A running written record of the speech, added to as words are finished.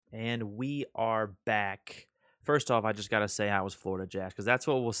And we are back. First off, I just gotta say how was Florida Jazz because that's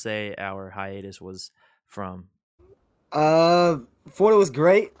what we'll say our hiatus was from. Uh, Florida was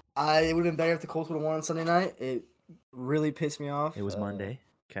great. It would have been better if the Colts would have won on Sunday night. It really pissed me It off. was Monday.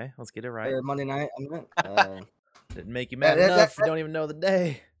 Okay, let's get it right. Or Monday night. I meant. Didn't make you That, mad that, that, enough. You don't even know the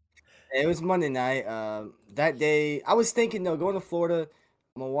day. it was Monday night. That day, I was thinking, no, going to Florida.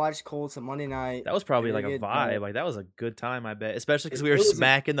 I'm gonna watch Colts on Monday night. That was probably They're like a gonna get vibe. Like that was a good time, I bet. Especially because it, we were it was.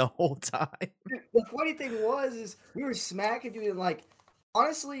 smacking the whole time. The funny thing is we were smacking, dude. And like,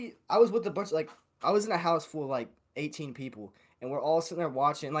 honestly, I was with a bunch. Like, I was in a house full of like 18 people, and we're all sitting there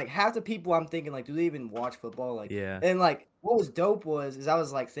watching. And, like, half the people, I'm thinking, like, do they even watch football? Like, Yeah, and like, what was dope is I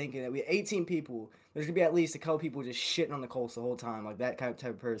was like thinking that we had 18 people. There's gonna be at least a couple people just shitting on the Colts the whole time, like that kind of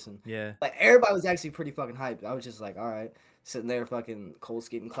type of person. yeah, Like, everybody was actually pretty fucking hyped. I was just like, all right, sitting there, fucking Colts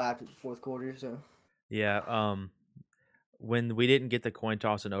getting clapped at the fourth quarter. So yeah. When we didn't get the coin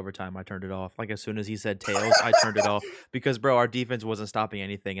toss in overtime, I turned it off. Like as soon as he said tails, I turned it off because bro, our defense wasn't stopping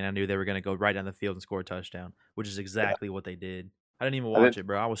anything, and I knew they were gonna go right down the field and score a touchdown, which is yeah, exactly what they did. I didn't even I watch didn't. it,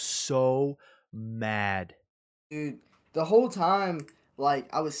 bro. I was so mad. Dude, the whole time,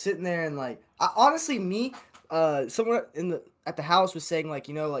 like I was sitting there and like honestly me, someone in the at the house was saying like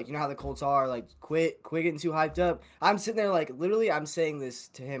you know how the Colts are, like quit getting too hyped up. I'm sitting there like literally I'm saying this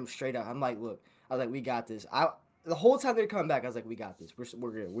to him straight up. I'm like, look, I was like, we got this. I the whole time they're coming back, I was like, we got this.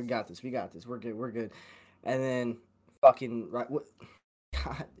 We're good. We got this. We got this. We're good. And then fucking right what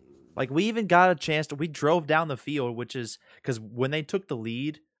God, Like we even got a chance to. We drove down the field, which is because when they took the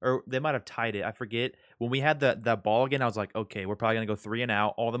lead, or they might have tied it. I forget. When we had that ball again, I was like, okay, we're probably gonna go three and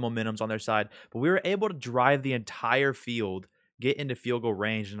out. All the momentum's on their side, but we were able to drive the entire field, get into field goal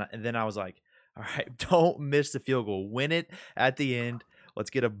range, and then I was like, all right, don't miss the field goal. Win it at the end.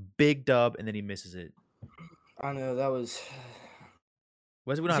 Let's get a big dub, and then he misses it. I know that was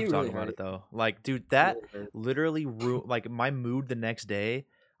We don't have he to talk really about hurt. it though. Like, dude, He that really hurt. literally like my mood the next day.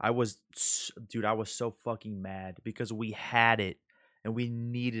 Dude, I was so fucking mad because we had it and we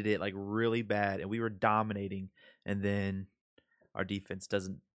needed it like really bad and we were dominating, and then our defense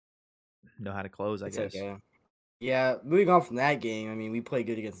doesn't know how to close. I It's guess. okay. Yeah, moving on from that game, I mean, we played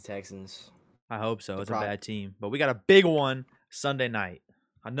good against the Texans. I hope so. The It's a prime bad team, but we got a big one Sunday night.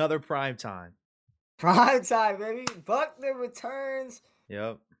 Another prime time. prime time, baby. Buckner returns.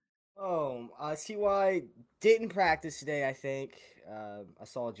 Yep. Oh, Ty didn't practice today. I think I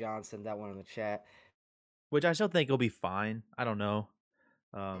saw Johnson that one in the chat. Which I still think will be fine. I don't know.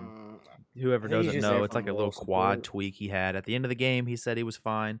 Um, Mm, Whoever I think he's doesn't just know, there it's for like a little moral quad support. tweak he had at the end of the game. He said he was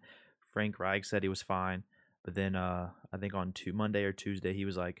fine. Frank Reich said he was fine, but then I think on Monday or Tuesday he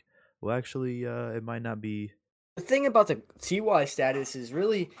was like, "Well, actually, it might not be." The thing about the Ty status is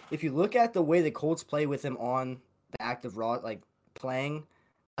really, if you look at the way the Colts play with him on the active raw, like playing,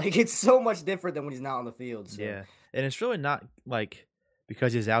 like it's so much different than when he's not on the field. So Yeah, and it's really not like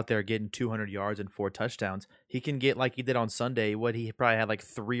because he's out there getting 200 yards and four touchdowns. He can get like he did on Sunday. What he probably had like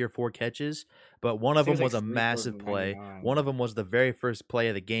three or four catches, but one I of think them it was was a like three for massive play. 99. One of them was the very first play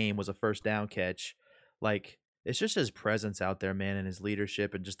of the game was a first down catch. Like it's just his presence out there, man, and his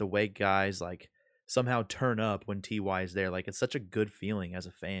leadership and just the way guys like somehow turn up when Ty is there. Like it's such a good feeling as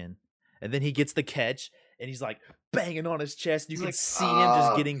a fan. And then he gets the catch and he's like banging on his chest. You He's can like, see him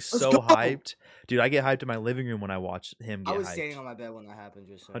just getting let's so go. hyped. Dude, I get hyped in my living room when I watch him I get was standing hyped. on my bed when that happened.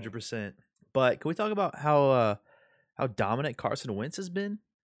 Just saying. 100%. But can we talk about how dominant Carson Wentz has been?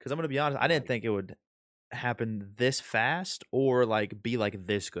 Because I'm gonna be honest, I didn't Like, think it would happen this fast or like be like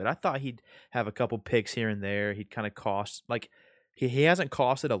this good. I thought he'd have a couple picks here and there. He'd kind of cost like he hasn't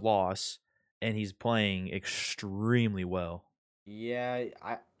costed a loss, and he's playing extremely well. yeah,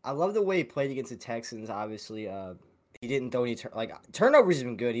 I love the way he played against the Texans. Obviously, he didn't throw any turnovers. Has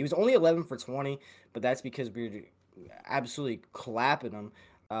been good. He was only 11 for 20, but that's because we were absolutely clapping him.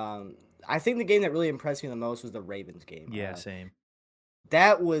 I think the game that really impressed me the most was the Ravens game. Yeah, same.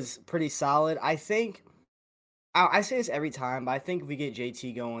 That was pretty solid. I think I say this every time, but I think if we get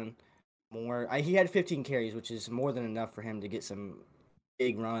JT going more, he had 15 carries, which is more than enough for him to get some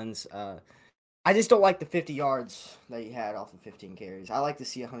big runs. I just don't like the 50 yards that he had off of 15 carries. I like to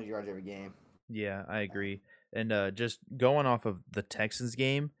see 100 yards every game. Yeah, I agree. And just going off of the Texans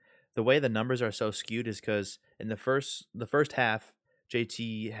game, the way the numbers are so skewed is because in the first half,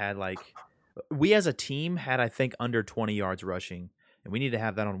 JT had like we as a team had I think under 20 yards rushing, and we need to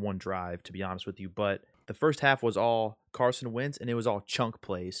have that on one drive to be honest with you. But the first half was all Carson Wentz, and it was all chunk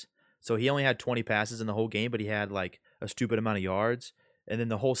plays. So he only had 20 passes in the whole game, but he had like a stupid amount of yards. And then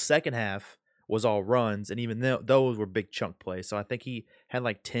the whole second half was all runs, and even those were big chunk plays. So I think he had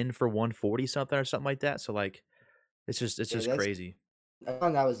like 10 for 140 something or something like that. So like it's Yeah, just crazy.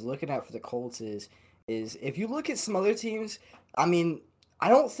 one I was looking at for the Colts is if you look at some other teams, I mean, I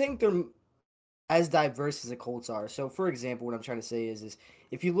don't think they're as diverse as the Colts are. So, for example, what I'm trying to say is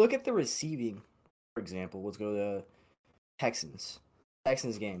if you look at the receiving, for example, let's go to Texans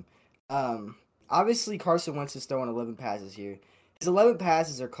game. Obviously Carson Wentz is throwing 11 passes here. His 11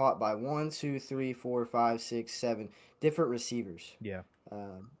 passes are caught by 1, 2, 3, 4, 5, 6, 7 different receivers. Yeah.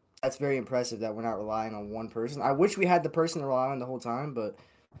 That's very impressive that we're not relying on one person. I wish we had the person to rely on the whole time, but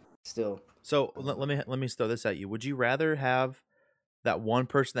still. So let me throw this at you. Would you rather have that one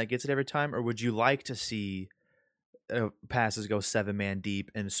person that gets it every time, or would you like to see passes go 7-man deep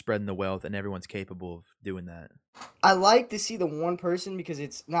and spreading the wealth, and everyone's capable of doing that? I like to see the one person because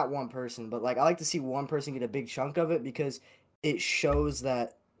it's not one person, but like I like to see one person get a big chunk of it because it shows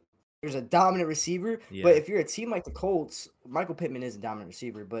that there's a dominant receiver. Yeah. But if you're a team like the Colts, Michael Pittman is a dominant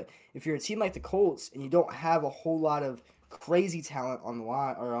receiver. But if you're a team like the Colts and you don't have a whole lot of crazy talent on the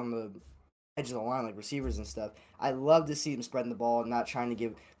line or on the edge of the line, like receivers and stuff, I love to see them spreading the ball and not trying to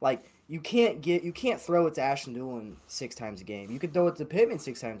give like you can't throw it to Ashton Dulin 6 times a game. You could throw it to Pittman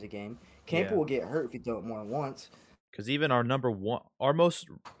 6 times a game. Campbell will get hurt if you throw it more than once. Because even our number one,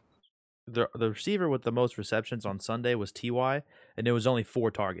 the receiver with the most receptions on Sunday was Ty, and it was only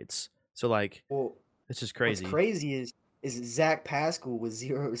 4 targets. So like, it's just crazy. What's crazy is Zach Pascal with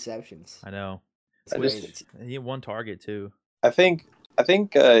 0 receptions. I know. He had 1 target too. I think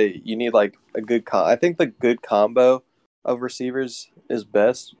you need like a good I think the good combo of receivers is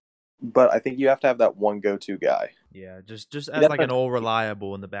best, but I think you have to have that one go-to guy. Yeah, just as like an old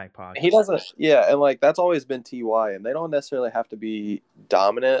reliable in the back pocket. He doesn't. Yeah, and like that's always been Ty, and they don't necessarily have to be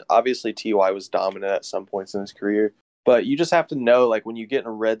dominant. Obviously, Ty was dominant at some points in his career, but you just have to know like when you get in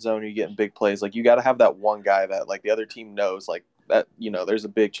a red zone, or you get in big plays, like you got to have that one guy that like the other team knows like that. You know, there's a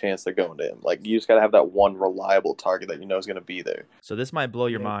big chance they're going to him. Like you just got to have that one reliable target that you know is going to be there. So this might blow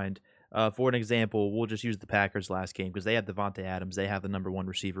your mind. For an example, we'll just use the Packers last game because they have Devontae Adams. They have the number 1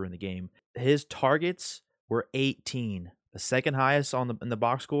 receiver in the game. His targets were 18. The second highest in the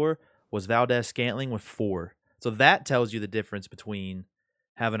box score was Valdez-Scantling with 4. So that tells you the difference between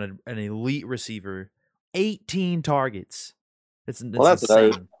having an elite receiver, 18 targets. That's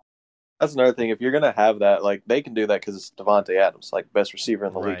insane. That's another thing. If you're gonna have that, like they can do that because it's Devontae Adams, like best receiver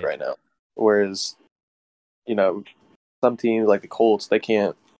in the league right now. Whereas, you know, some teams like the Colts, they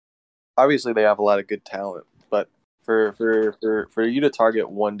can't. Obviously, they have a lot of good talent, but for you to target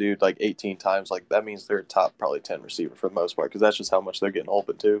one dude like 18 times, like that means they're a top probably 10 receiver for the most part, because that's just how much they're getting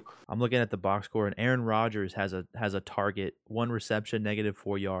open to. I'm looking at the box score, and Aaron Rodgers has a target, 1 reception,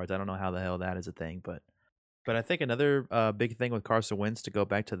 -4 yards. I don't know how the hell that is a thing, but I think another big thing with Carson Wentz, to go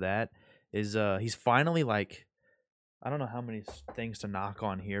back to that, is he's finally like, I don't know how many things to knock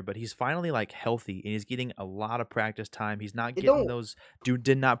on here, but he's finally like healthy and he's getting a lot of practice time. He's not getting those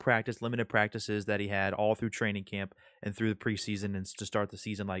did not practice limited practices that he had all through training camp and through the preseason and to start the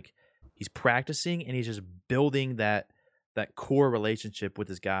season. Like he's practicing and he's just building that core relationship with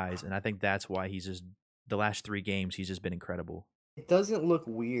his guys, and I think that's why he's just the last 3 games he's just been incredible. It doesn't look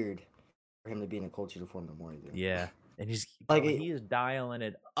weird for him to be in a Colts uniform no more either. Yeah, and he's like he is dialing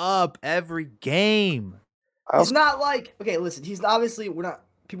it up every game. It's not like, okay, listen, he's obviously, we're not,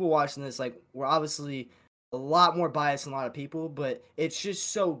 people watching this, like, we're obviously a lot more biased than a lot of people, but it's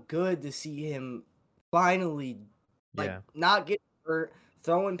just so good to see him finally, like, not get hurt,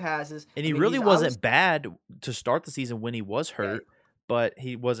 throwing passes. And he really wasn't bad to start the season when he was hurt, but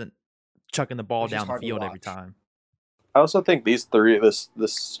he wasn't chucking the ball down the field every time. I also think this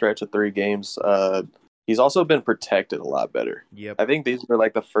stretch of 3 games, he's also been protected a lot better. Yep. I think these were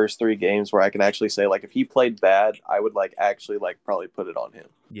like the first 3 games where I can actually say, like, if he played bad, I would like actually like probably put it on him.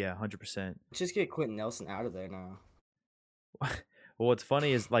 Yeah, 100%. Just get Quentin Nelson out of there now. Well, what's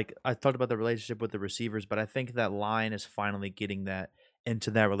funny is, like, I talked about the relationship with the receivers, but I think that line is finally getting that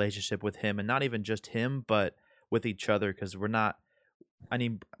into that relationship with him, and not even just him, but with each other, because we're not. I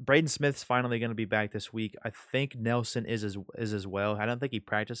mean, Braden Smith's finally going to be back this week. I think Nelson is as well. I don't think he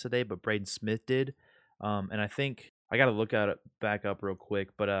practiced today, but Braden Smith did. And I think I got to look at it back up real quick,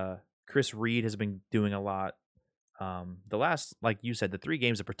 but Chris Reed has been doing a lot. The last, like you said, the 3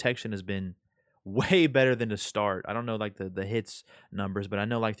 games of protection has been way better than the start. I don't know like the hits numbers, but I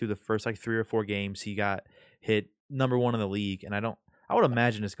know like through the first like 3 or 4 games he got hit number 1 in the league, and I would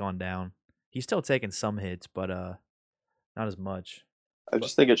imagine it's gone down. He's still taking some hits, but not as much. I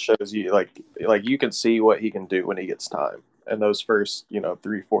just think it shows you like you can see what he can do when he gets time. And those first,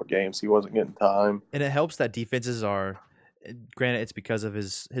 3-4 games, he wasn't getting time. And it helps that defenses are, granted, it's because of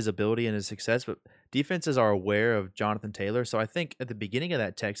his ability and his success, but defenses are aware of Jonathan Taylor. So I think at the beginning of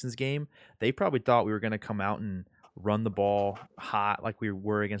that Texans game, they probably thought we were going to come out and run the ball hot like we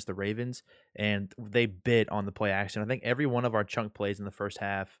were against the Ravens, and they bit on the play action. I think every one of our chunk plays in the first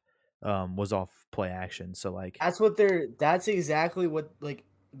half was off play action. So like that's exactly what like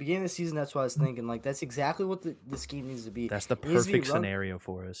beginning of the season. That's what I was thinking. Like that's exactly what the scheme needs to be. That's the perfect scenario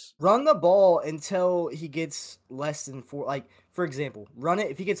for us. Run the ball until he gets less than 4. Like for example, run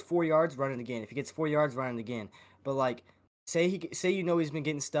it if he gets 4 yards, run it again. If he gets 4 yards, run it again. But like say he's been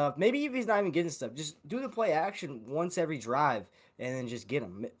getting stuff. Maybe if he's not even getting stuff, just do the play action once every drive and then just get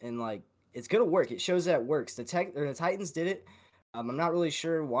him. And like it's gonna work. It shows that it works. The Titans did it. I'm not really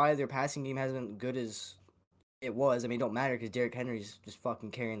sure why their passing game hasn't been good as it was. I mean, it don't matter because Derrick Henry's just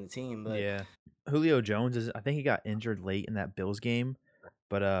fucking carrying the team. But yeah, Julio Jones I think he got injured late in that Bills game.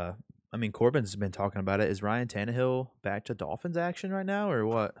 But I mean, Corbin's been talking about it. Is Ryan Tannehill back to Dolphins action right now, or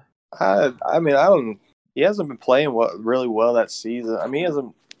what? I mean, I don't. He hasn't been playing really well that season. I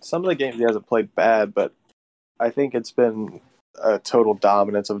mean, some of the games he hasn't played bad, but I think it's been a total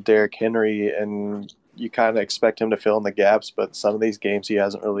dominance of Derrick Henry, and you kind of expect him to fill in the gaps, but some of these games he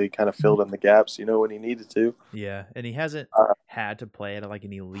hasn't really kind of filled in the gaps, when he needed to. Yeah, and he hasn't had to play at like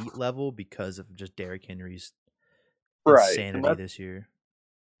an elite level because of just Derrick Henry's insanity this year.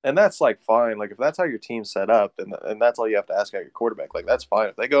 And that's like fine. Like if that's how your team's set up, and that's all you have to ask out your quarterback, like that's fine.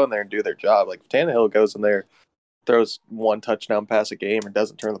 If they go in there and do their job, like if Tannehill goes in there, throws one touchdown pass a game, and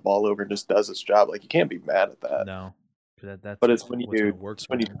doesn't turn the ball over and just does his job, like you can't be mad at that. No, but it's when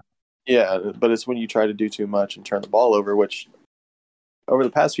but it's when you try to do too much and turn the ball over, which over the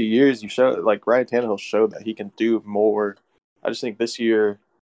past few years you show like Ryan Tannehill showed that he can do more. I just think this year.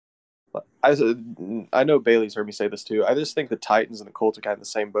 I know Bailey's heard me say this too. I just think the Titans and the Colts are kind of in the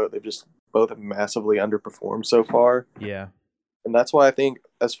same boat. They've just both massively underperformed so far. Yeah. And that's why I think,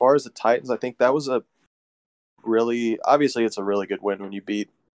 as far as the Titans, I think that was obviously it's a really good win when you beat,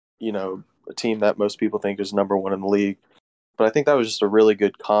 a team that most people think is number one in the league. But I think that was just a really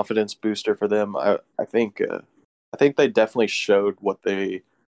good confidence booster for them. I think they definitely showed what they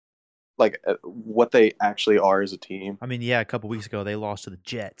actually are as a team. I mean, yeah, a couple weeks ago they lost to the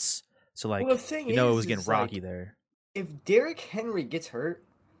Jets. So, like, well, the thing it was getting rocky there. If Derrick Henry gets hurt,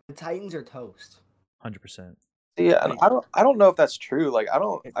 the Titans are toast. 100%. Yeah, and I don't know if that's true. Like, I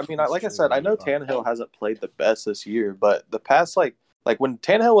said, I know Tannehill hasn't played the best this year, but the past, like when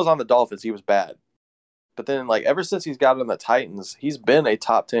Tannehill was on the Dolphins, he was bad. But then, like, ever since he's got on the Titans, he's been a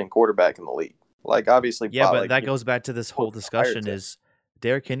top 10 quarterback in the league. Like, obviously. Yeah, but that goes back to this whole discussion is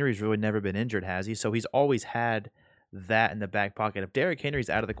Derrick Henry's really never been injured, has he? So he's always had that in the back pocket. If Derrick Henry's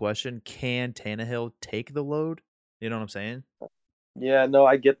out of the question, can Tannehill take the load? You know what I'm saying? Yeah, no,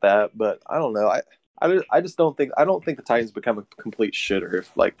 I get that, but I don't know. I just don't think the Titans become a complete shitter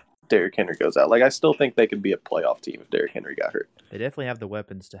if like Derrick Henry goes out. Like I still think they could be a playoff team if Derrick Henry got hurt. They definitely have the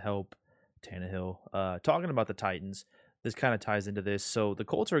weapons to help Tannehill. Talking about the Titans, this kind of ties into this. So the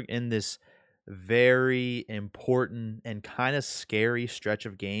Colts are in this very important and kind of scary stretch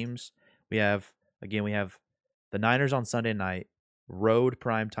of games. We have the Niners on Sunday night, road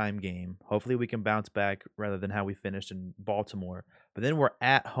primetime game. Hopefully we can bounce back rather than how we finished in Baltimore. But then we're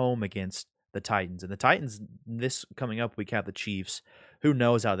at home against the Titans. And the Titans, this coming up week, have the Chiefs. Who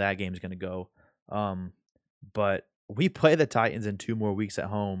knows how that game is going to go. But we play the Titans in 2 more weeks at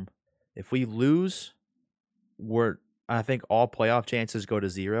home. If we lose, I think all playoff chances go to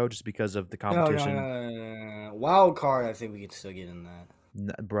 0 just because of the competition. No. Wild card, I think we could still get in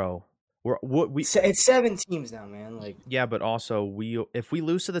that. Bro. It's 7 teams now, man. Like yeah, but also if we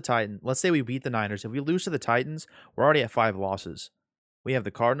lose to the Titans, let's say we beat the Niners. If we lose to the Titans, we're already at 5 losses. We have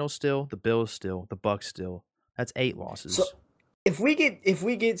the Cardinals still, the Bills still, the Bucs still. That's 8 losses. So if we get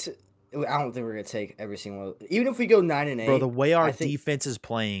to, I don't think we're gonna take every single one. Even if we go 9-8, bro, the way our defense is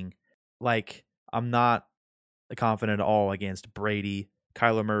playing, like I'm not confident at all against Brady.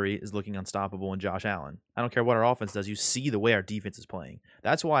 Kyler Murray is looking unstoppable, and Josh Allen. I don't care what our offense does. You see the way our defense is playing.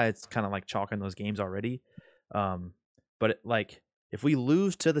 That's why it's kind of like chalking those games already. But if we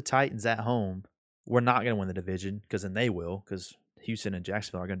lose to the Titans at home, we're not going to win the division because then they will because Houston and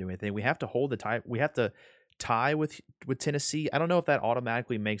Jacksonville aren't going to do anything. We have to hold the tie. We have to tie with Tennessee. I don't know if that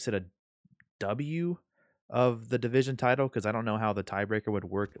automatically makes it a W of the division title because I don't know how the tiebreaker would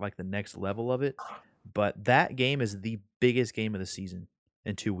work like the next level of it. But that game is the biggest game of the season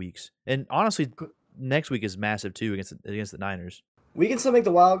in 2 weeks. And honestly, next week is massive too against the Niners. We can still make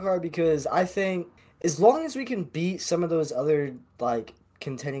the wild card because I think as long as we can beat some of those other like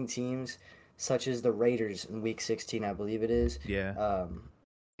contending teams, such as the Raiders in Week 16, I believe it is. Yeah.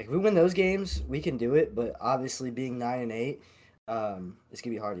 If we win those games, we can do it. But obviously, being 9-8, it's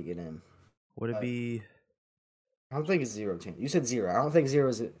gonna be hard to get in. Would it be? I don't think it's 0 chance. You said 0. I don't think 0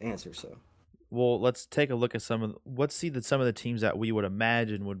 is the answer. So. Well, let's take a look at let's see some of the teams that we would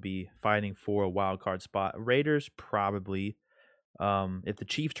imagine would be fighting for a wild card spot. Raiders probably. If the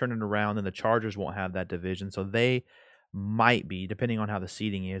Chiefs turn it around, then the Chargers won't have that division, so they might be, depending on how the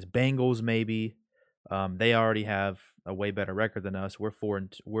seeding is. Bengals maybe. They already have a way better record than us. We're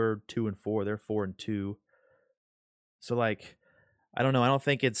 2-4. They're 4-2. So like, I don't know. I don't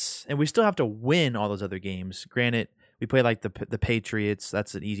think it's, and we still have to win all those other games. Granted, we play like the Patriots.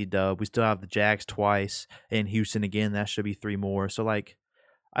 That's an easy dub. We still have the Jags twice and Houston again. That should be 3 more. So like,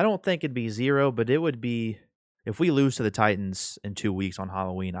 I don't think it'd be 0, but it would be, if we lose to the Titans in 2 weeks on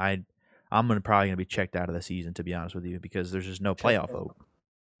Halloween, I'm probably gonna be checked out of the season, to be honest with you, because there's just no playoff hope.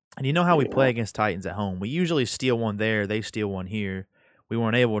 And you know how we play against Titans at home. We usually steal one there, they steal one here. We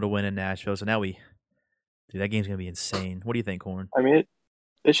weren't able to win in Nashville, so now that game's gonna be insane. What do you think, Horn? I mean,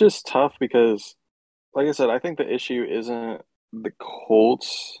 it's just tough because, like I said, I think the issue isn't the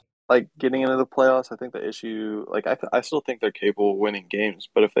Colts like getting into the playoffs. I think the issue, like I still think they're capable of winning games,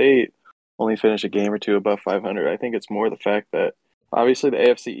 but if they only finish a game or two above 500, I think it's more the fact that obviously the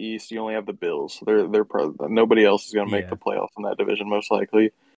AFC East, you only have the Bills. They're nobody else is going to make the playoffs in that division most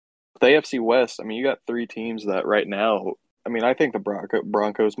likely. The AFC West, I mean, you got 3 teams that right now, I mean, I think the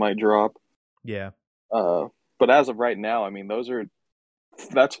Broncos might drop. Yeah. But as of right now, I mean,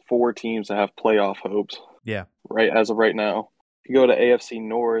 that's 4 teams that have playoff hopes. Yeah. Right, as of right now. If you go to AFC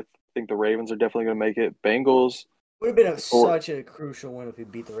North, I think the Ravens are definitely going to make it. Bengals. Would have been such a crucial win if we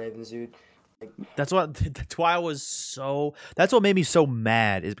beat the Ravens, dude. That's why I was so. That's what made me so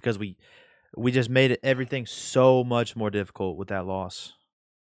mad, is because we just made everything so much more difficult with that loss.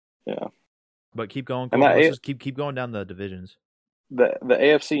 Yeah. But keep going. Let's just keep going down the divisions. The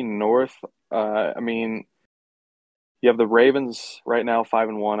AFC North, I mean, you have the Ravens right now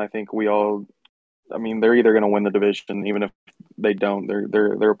 5-1. I think they're either going to win the division, even if they don't.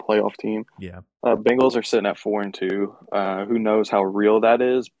 They're a playoff team. Yeah. Bengals are sitting at 4-2. Who knows how real that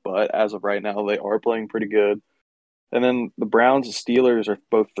is? But as of right now, they are playing pretty good. And then the Browns and Steelers are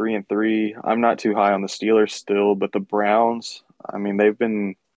both 3-3. I'm not too high on the Steelers still, but the Browns, I mean,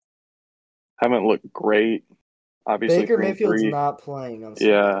 haven't looked great. Obviously, Baker Mayfield's not playing on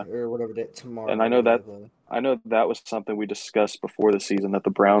Sunday or whatever day tomorrow. And I know that was something we discussed before the season, that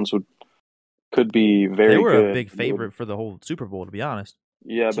the Browns could be very good. They were a big favorite for the whole Super Bowl, to be honest.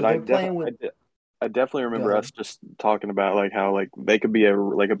 Yeah, so but I definitely remember us just talking about like how like they could be a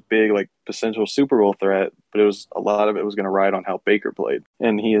big like potential Super Bowl threat, but a lot of it was going to ride on how Baker played,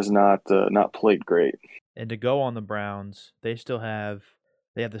 and he has not played great. And to go on the Browns, they have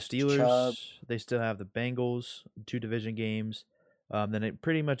the Steelers, they still have the Bengals, 2 division games. Then it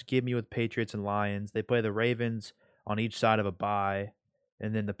pretty much give me with Patriots and Lions. They play the Ravens on each side of a bye,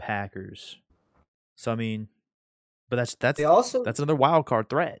 and then the Packers. So I mean, but that's another wild card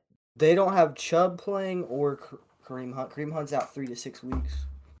threat. They don't have Chubb playing or Kareem Hunt. Kareem Hunt's out 3 to 6 weeks.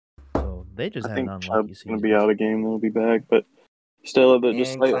 So they just had an unlucky Chubb's going to be out of game. They'll be back, but still,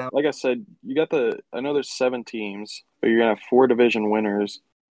 just like I said, you got I know there's 7 teams, but you're going to have 4 division winners.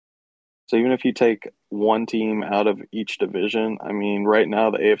 So even if you take one team out of each division, I mean, right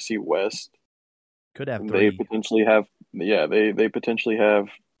now the AFC West could have 3. They potentially have, they potentially have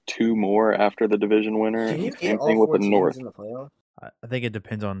 2 more after the division winner. Can you Same thing with the North. In the playoffs? I think it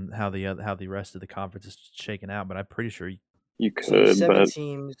depends on how the rest of the conference is shaken out, but I'm pretty sure you could. 7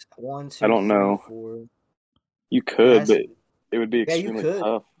 teams, 1, 2, I don't know. 4. You could, but it would be extremely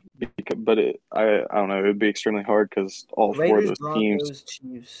tough. But I don't know. It would be extremely hard because all Raiders, 4 of those Broncos,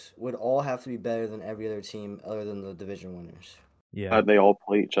 Chiefs would all have to be better than every other team other than the division winners. Yeah, they all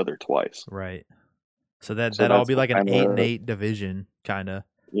play each other twice. Right. So that'd all be like an 8-8 division, kind of.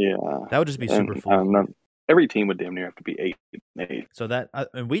 Yeah, that would just be super fun. Every team would damn near have to be 8-8. So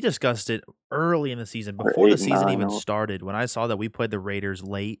and we discussed it early in the season, before the season even started. When I saw that we played the Raiders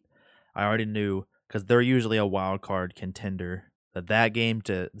late, I already knew, because they're usually a wild card contender, that game,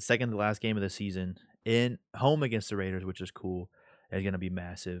 to the second to last game of the season in home against the Raiders, which is cool, is going to be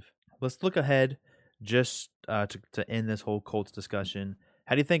massive. Let's look ahead just to end this whole Colts discussion.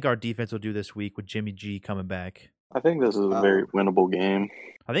 How do you think our defense will do this week with Jimmy G coming back? I think this is a very winnable game.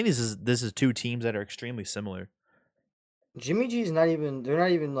 I think this is 2 teams that are extremely similar. Jimmy G's they're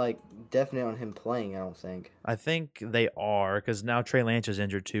not even like definite on him playing, I don't think. I think they are, because now Trey Lance is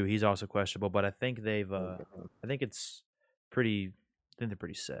injured too. He's also questionable, but I think they've I think they're pretty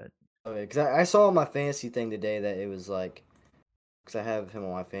set. Okay, because I saw on my fantasy thing today that it was like, because I have him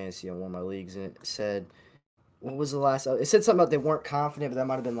on my fantasy on one of my leagues, and it said, what was the last? It said something about they weren't confident, but that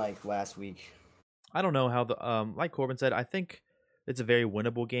might have been like last week. I don't know how like Corbin said, I think it's a very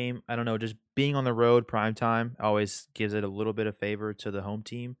winnable game. I don't know, just being on the road, primetime, always gives it a little bit of favor to the home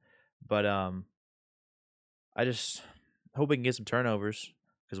team. But I just hope we can get some turnovers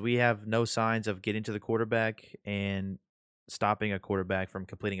because we have no signs of getting to the quarterback and stopping a quarterback from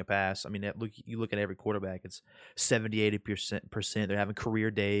completing a pass. I mean, you look at every quarterback, it's 70-80%. They're having career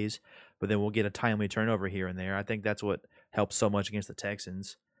days, but then we'll get a timely turnover here and there. I think that's what helps so much against the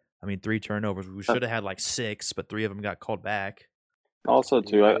Texans. I mean, 3 turnovers. We should have had like 6, but 3 of them got called back. Also,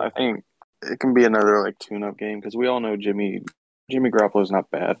 too, I think it can be another like tune-up game because we all know Jimmy Garoppolo is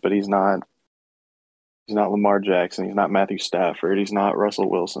not bad, but he's not Lamar Jackson. He's not Matthew Stafford. He's not Russell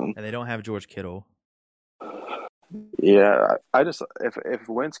Wilson. And they don't have George Kittle. Yeah, I just if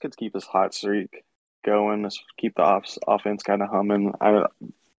Wentz could keep his hot streak going, keep the offense kind of humming, I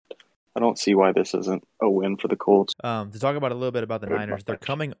don't see why this isn't a win for the Colts. To talk about a little bit about the Niners, they're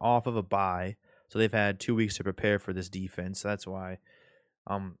coming off of a bye, so they've had 2 weeks to prepare for this defense. So that's why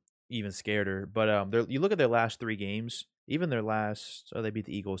I'm even scareder. But you look at their last 3 games, even their last, they beat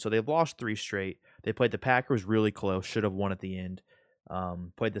the Eagles, so they've lost 3 straight. They played the Packers really close, should have won at the end.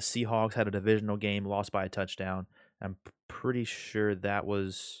 Played the Seahawks, had a divisional game, lost by a touchdown. I'm pretty sure that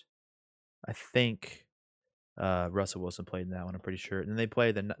was, I think, Russell Wilson played in that one. I'm pretty sure. And then they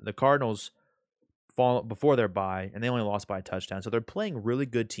played the Cardinals before their bye, and they only lost by a touchdown. So they're playing really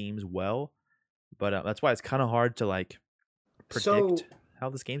good teams well, but that's why it's kind of hard to like predict how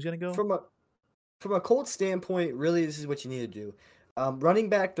this game's gonna go. From a Colts standpoint, really, this is what you need to do. Running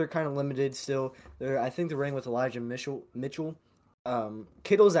back, they're kind of limited still. I think they're running with Elijah Mitchell.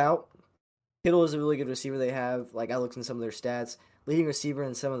 Kittle's out. Kittle is a really good receiver they have. Like, I looked in some of their stats, leading receiver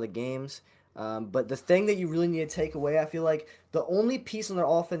in some of the games. But the thing that you really need to take away, I feel like the only piece on their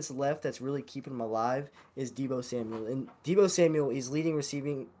offense left that's really keeping them alive is Deebo Samuel. And Deebo Samuel is leading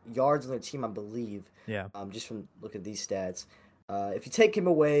receiving yards on their team, I believe. Yeah. Just from look at these stats. If you take him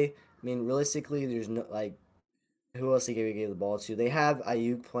away, I mean, realistically, there's no like, who else they gave the ball to? They have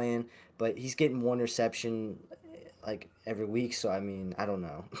Ayuk playing, but he's getting 1 reception like every week. So I mean, I don't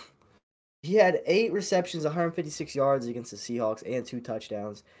know. He had 8 receptions, 156 yards against the Seahawks, and 2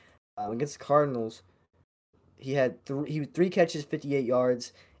 touchdowns. Against the Cardinals, he had 3 catches, 58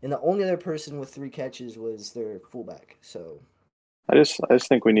 yards, and the only other person with 3 catches was their fullback. So, I just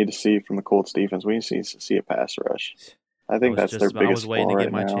think we need to see from the Colts defense. We need to see a pass rush. I think that's their biggest flaw. I was waiting to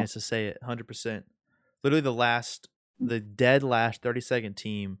get my now. chance to say it. 100%. Literally the dead last 32nd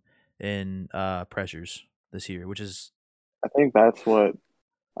team in pressures this year, which is. I think that's what.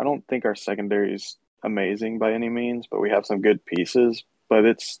 I don't think our secondary is amazing by any means, but we have some good pieces. But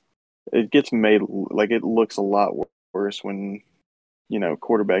it gets made like it looks a lot worse when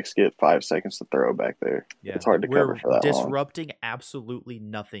quarterbacks get 5 seconds to throw back there. Yeah, it's hard to cover for that long. We're disrupting absolutely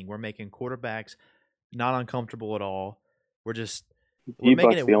nothing. We're making quarterbacks not uncomfortable at all. We're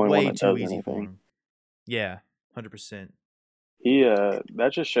making it way too easy for him. Yeah, 100%. That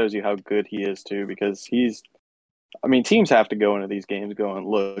just shows you how good he is too, because teams have to go into these games going,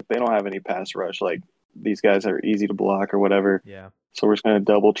 look, they don't have any pass rush. Like, these guys are easy to block or whatever. Yeah. So we're just going to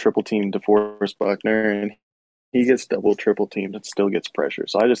double, triple team DeForest Buckner, and he gets double, triple teamed and still gets pressure.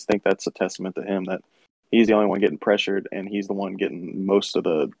 So I just think that's a testament to him that he's the only one getting pressured, and he's the one getting most of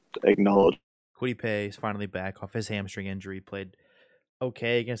the acknowledged. Kwity Paye is finally back off his hamstring injury. Played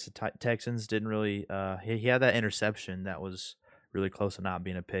okay against the Texans. Didn't really he had that interception that was really close to not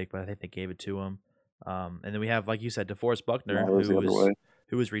being a pick, but I think they gave it to him. And then we have, like you said, DeForest Buckner,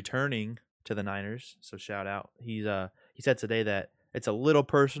 who is returning to the Niners. So shout out. He said today that it's a little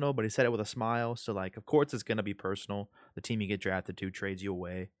personal, but he said it with a smile. So, like, of course it's going to be personal. The team you get drafted to trades you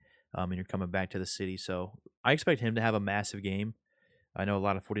away, and you're coming back to the city. So I expect him to have a massive game. I know a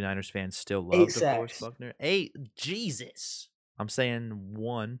lot of 49ers fans still love DeForest Buckner. 8, Jesus. I'm saying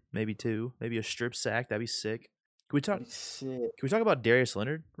 1, maybe 2, maybe a strip sack. That'd be sick. Can we talk about Darius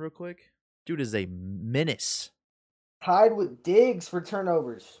Leonard real quick? Dude is a menace. Tied with Diggs for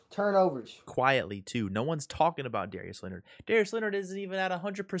turnovers. Quietly, too. No one's talking about Darius Leonard. Darius Leonard isn't even at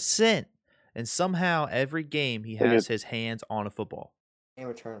 100%. And somehow, every game, he has his hands on a football. And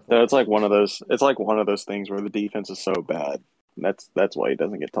return. So it's like one of those things where the defense is so bad. That's why he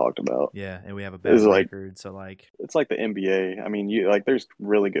doesn't get talked about. Yeah, and we have a bad record, so like it's like the NBA. I mean, there's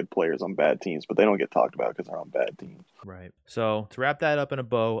really good players on bad teams, but they don't get talked about because they're on bad teams. Right. So to wrap that up in a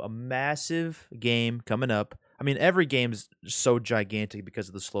bow, a massive game coming up. I mean, every game's so gigantic because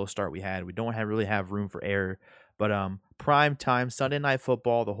of the slow start we had. We don't really have room for error. But prime time Sunday Night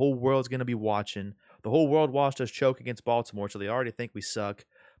Football, the whole world's gonna be watching. The whole world watched us choke against Baltimore, so they already think we suck.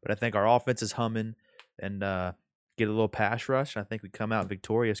 But I think our offense is humming and get a little pass rush. I think we come out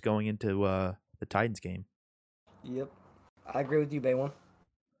victorious going into the Titans game. Yep. I agree with you, Bay1.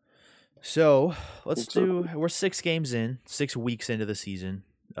 So we're 6 games in, 6 weeks into the season.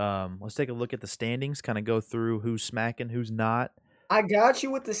 Let's take a look at the standings. Kind of go through who's smacking, who's not. I got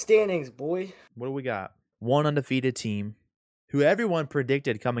you with the standings, boy. What do we got? One undefeated team, who everyone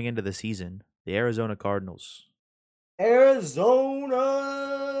predicted coming into the season, the Arizona Cardinals. Arizona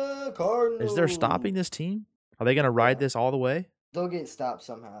Cardinals. Is there stopping this team? Are they going to ride this all the way? They'll get stopped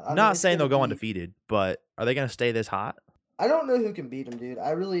somehow. I'm not saying they'll go undefeated, but are they going to stay this hot? I don't know who can beat them, dude.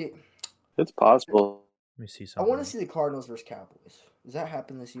 It's possible. Let me see something. I want to see the Cardinals versus Cowboys. Does that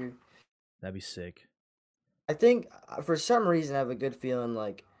happen this year? That'd be sick. I think for some reason I have a good feeling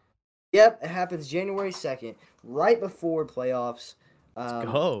yep, it happens January 2nd, right before playoffs. Let's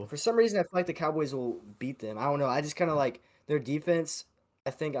go. For some reason I feel like the Cowboys will beat them. I don't know. I just kind of like their defense. I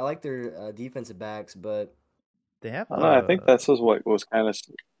think I like their defensive backs, but they have. I think that's just what was kind of.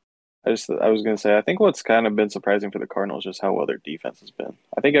 I was going to say, I think what's kind of been surprising for the Cardinals is how well their defense has been.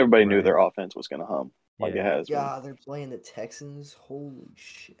 I think everybody knew their offense was going to hum like it has. Yeah, they're playing the Texans. Holy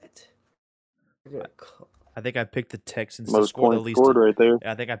shit! I think I picked the Texans to score the least. Right there.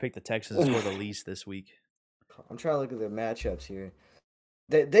 I think I picked the Texans to score the least this week. I'm trying to look at their matchups here.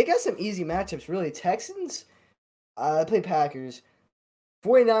 They got some easy matchups, really. Texans, they play Packers.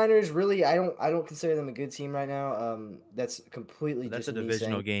 49ers, really, I don't consider them a good team right now. That's completely That's just a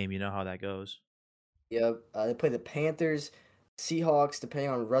divisional game. You know how that goes. Yep. They play the Panthers, Seahawks, depending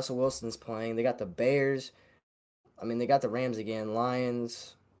on Russell Wilson's playing. They got the Bears. I mean, they got the Rams again,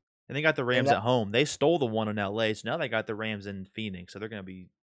 Lions. And they got the Rams at home. They stole the one in LA, so now they got the Rams in Phoenix, so they're going to be...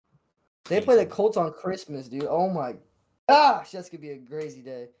 They play the Colts on Christmas, dude. Oh, my gosh. That's going to be a crazy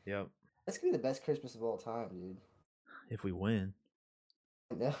day. Yep. That's going to be the best Christmas of all time, dude. If we win.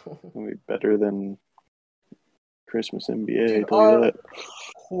 No. It'll be better than Christmas NBA. Tell you that.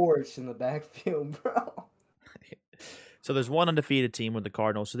 Horse in the backfield, bro. So there's one undefeated team with the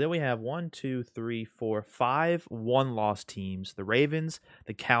Cardinals. So then we have 5 one-loss teams: the Ravens,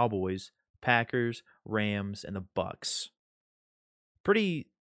 the Cowboys, Packers, Rams, and the Bucks. Pretty.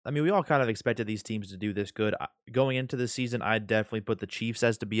 I mean, we all kind of expected these teams to do this good going into the season. I definitely put the Chiefs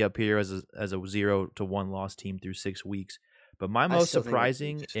as to be up here as a 0-1 loss team through 6 weeks. But my most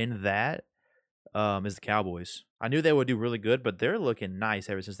surprising in that is the Cowboys. I knew they would do really good, but they're looking nice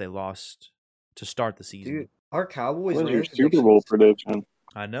ever since they lost to start the season. Dude, our Cowboys. What's your Super Bowl prediction?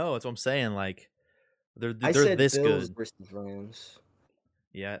 I know, that's what I'm saying. Like they're said this Bills good. Versus Rams.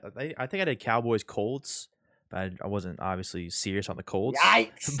 Yeah, I think I did Cowboys Colts, but I wasn't obviously serious on the Colts.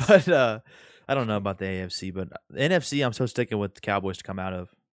 Yikes! But I don't know about the AFC, but the NFC I'm still sticking with the Cowboys to come out of.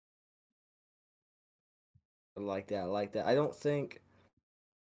 I like that. I don't think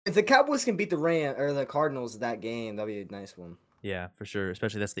if the Cowboys can beat the the Cardinals that game, that'd be a nice one. Yeah, for sure.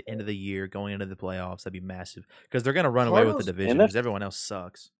 Especially that's the end of the year, going into the playoffs. That'd be massive because they're gonna run away with the division because everyone else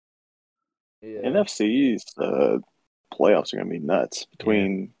sucks. Yeah. NFC's playoffs are gonna be nuts.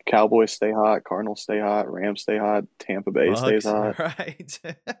 Between Cowboys stay hot, Cardinals stay hot, Rams stay hot, Tampa Bay stays hot. Right.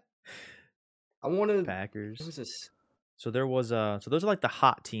 I wanted Packers. What was this? So there was so those are like the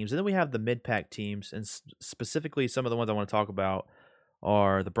hot teams, and then we have the mid-pack teams, and specifically some of the ones I want to talk about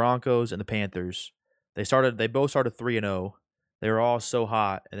are the Broncos and the Panthers. They both started 3-0. They were all so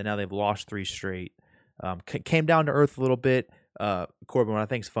hot, and then now they've lost 3 straight. Came down to earth a little bit. Corbin, what I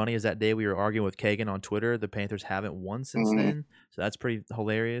think is funny is that day we were arguing with Kagan on Twitter. The Panthers haven't won since then, so that's pretty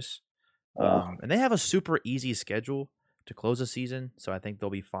hilarious. And they have a super easy schedule to close the season, so I think they'll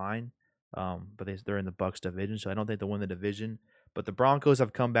be fine. But they're in the Bucks division, so I don't think they'll win the division. But the Broncos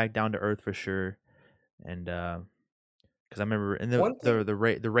have come back down to earth for sure, and because I remember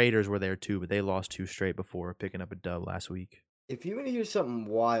the Raiders were there too, but they lost 2 straight before picking up a dub last week. If you want to hear something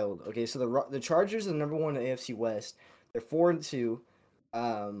wild, okay, so the Chargers are number 1 in the AFC West. They're 4-2.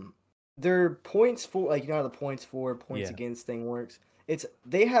 Their points for like you know how the points against thing works.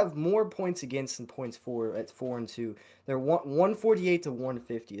 They have more points against than points for at 4-2. They're 148 to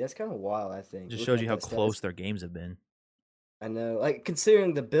 150. That's kind of wild, I think. Just shows you how close their games have been. I know, like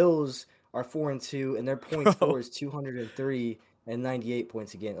considering the Bills are 4-2 and their points for is 203 and 98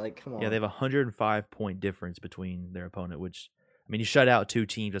 points again. Like, come on. Yeah, they have a 105-point difference between their opponent. Which, I mean, you shut out 2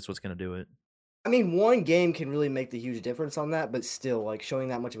 teams. That's what's going to do it. I mean, one game can really make the huge difference on that, but still, like showing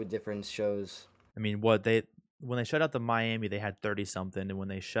that much of a difference shows. I mean, when they shut out the Miami, they had 30-something, and when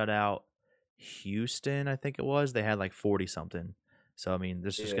they shut out Houston, I think it was, they had like 40-something. So I mean,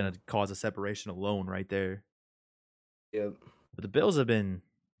 this is going to cause a separation alone right there. Yep. But the Bills have been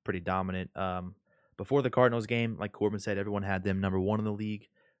pretty dominant. Before the Cardinals game, like Corbin said, everyone had them number 1 in the league,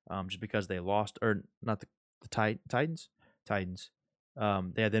 just because they lost, or not the Titans.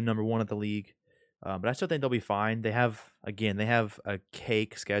 They had them number 1 at the league. But I still think they'll be fine. They have a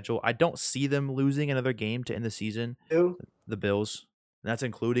cake schedule. I don't see them losing another game to end the season. Who? The Bills. And that's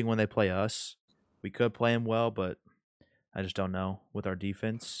including when they play us. We could play them well, but I just don't know with our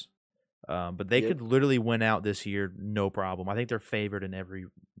defense. But they could literally win out this year, no problem. I think they're favored in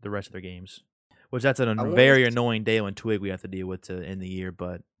the rest of their games, which that's a very annoying Dalen Twig we have to deal with to end the year,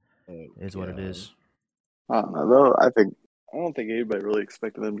 but it is what it is. I don't know, though. I don't think anybody really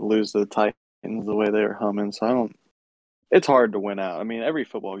expected them to lose to the Titans the way they were humming. So it's hard to win out. I mean, every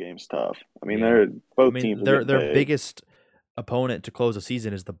football game's tough. I mean, teams. Their biggest opponent to close the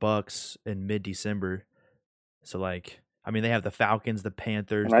season is the Bucks in mid-December. So they have the Falcons, the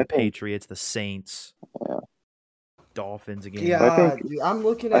Panthers, the Patriots, the Saints, Dolphins again. Yeah, I'm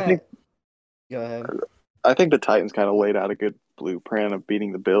looking at. Go ahead. I think the Titans kind of laid out a good blueprint of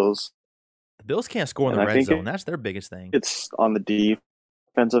beating the Bills. The Bills can't score in the red zone. That's their biggest thing. It's on the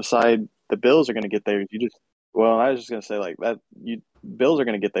defensive side. The Bills are going to get theirs. I was just going to say that. Bills are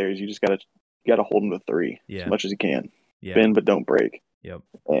going to get theirs. You just got to hold them to 3 as much as you can. Yeah. Bend but don't break. Yep.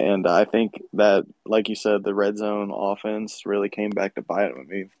 And I think that, like you said, the red zone offense really came back to bite them.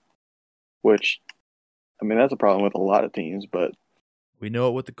 That's a problem with a lot of teams, but we know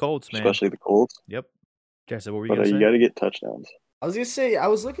it with the Colts, man. Especially the Colts. Yep. Jesse, what were you going to say? You got to get touchdowns. I was going to say, I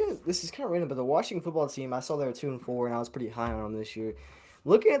was looking at, this is kind of random, but the Washington football team, I saw they were 2-4, and I was pretty high on them this year.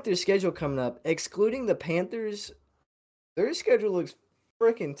 Looking at their schedule coming up, excluding the Panthers, their schedule looks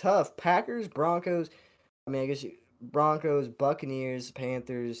freaking tough. Packers, Broncos, Broncos, Buccaneers,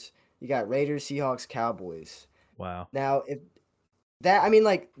 Panthers. You got Raiders, Seahawks, Cowboys. Wow. Now, the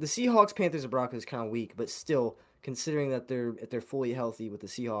Seahawks, Panthers, and Broncos is kind of weak, but still, considering that if they're fully healthy with the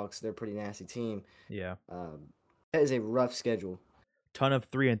Seahawks, they're a pretty nasty team. Yeah. That is a rough schedule. Ton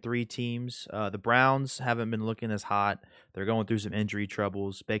of 3-3 teams. The Browns haven't been looking as hot. They're going through some injury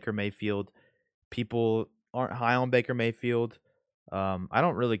troubles. Baker Mayfield. People aren't high on Baker Mayfield. I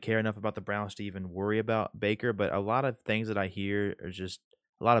don't really care enough about the Browns to even worry about Baker, but a lot of things that I hear are just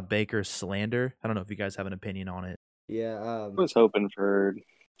a lot of Baker slander. I don't know if you guys have an opinion on it. Yeah,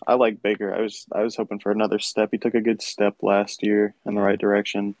 I like Baker. I was hoping for another step. He took a good step last year in the right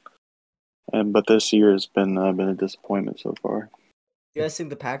direction, but this year has been a disappointment so far. You guys think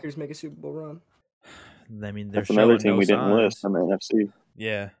the Packers make a Super Bowl run? That's another team we didn't list on the NFC.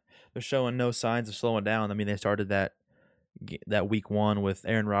 Yeah, they're showing no signs of slowing down. They started that week 1 with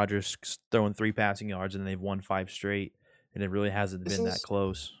Aaron Rodgers throwing 3 passing yards, and they've won 5 straight, and it really hasn't been that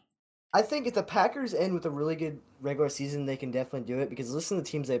close. I think if the Packers end with a really good regular season, they can definitely do it, because listen to the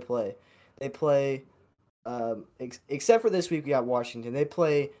teams they play. They play, except for this week, we got Washington. They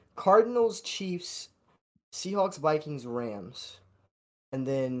play Cardinals, Chiefs, Seahawks, Vikings, Rams, and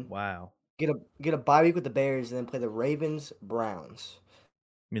then get a bye week with the Bears, and then play the Ravens, Browns.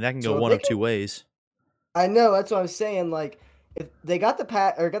 That can go one of 2 ways. I know, that's what I'm saying. If they got the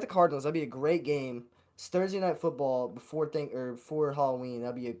Cardinals, that'd be a great game. It's Thursday night football before Halloween.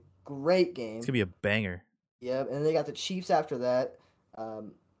 That'd be a great game. It's gonna be a banger. Yeah, and they got the Chiefs after that.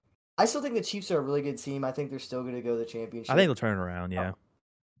 I still think the Chiefs are a really good team. I think they're still going to go to the championship. I think they'll turn it around. Yeah.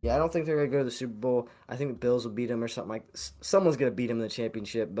 Yeah, I don't think they're going to go to the Super Bowl. I think the Bills will beat them or something someone's going to beat them in the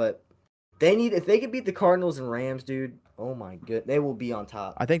championship. But if they can beat the Cardinals and Rams, dude. Oh my good, they will be on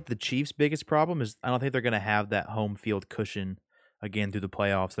top. I think the Chiefs' biggest problem is I don't think they're going to have that home field cushion again through the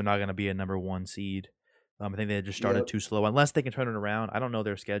playoffs. They're not going to be a number 1 seed. I think they just started too slow. Unless they can turn it around. I don't know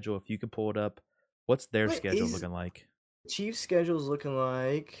their schedule. If you can pull it up, what's their schedule looking like? Chiefs' schedule is looking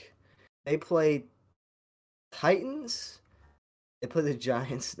like they play Titans. They play the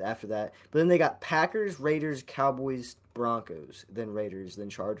Giants after that. But then they got Packers, Raiders, Cowboys, Broncos, then Raiders, then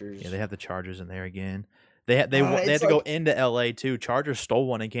Chargers. Yeah, they have the Chargers in there again. They had to go into LA too. Chargers stole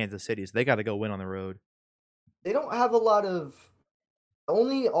one in Kansas City, so they got to go win on the road. They don't have a lot of. The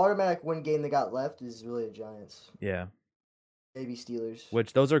only automatic win game they got left is really the Giants. Yeah. Maybe Steelers.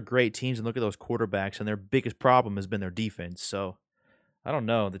 Which those are great teams, and look at those quarterbacks, and their biggest problem has been their defense. So I don't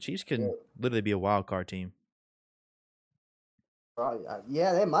know. The Chiefs can literally be a wild card team.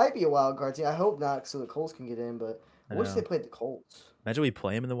 Yeah, they might be a wild card team. I hope not, so the Colts can get in. But I wish they played the Colts. Imagine we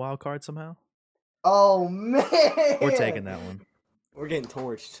play them in the wild card somehow. Oh man, we're taking that one. We're getting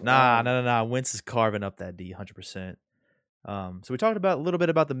torched. Nah. Wentz is carving up that D 100%. So we talked about a little bit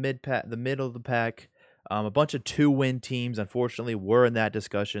about the middle of the pack. A bunch of 2-win teams, unfortunately, were in that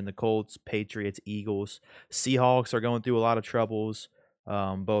discussion. The Colts, Patriots, Eagles. Seahawks are going through a lot of troubles.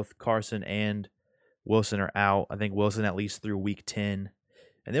 Both Carson and Wilson are out. I think Wilson at least through week 10.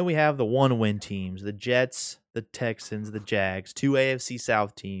 And then we have the 1-win teams, the Jets, the Texans, the Jags, 2 AFC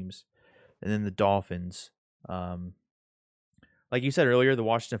South teams, and then the Dolphins. Like you said earlier, the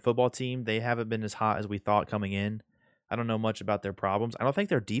Washington football team, they haven't been as hot as we thought coming in. I don't know much about their problems. I don't think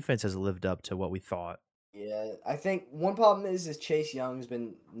their defense has lived up to what we thought. Yeah, I think one problem is Chase Young's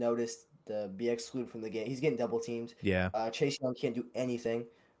been noticed to be excluded from the game. He's getting double teamed. Yeah. Chase Young can't do anything.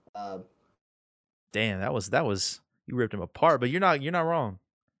 Damn, that was you ripped him apart, but you're not wrong.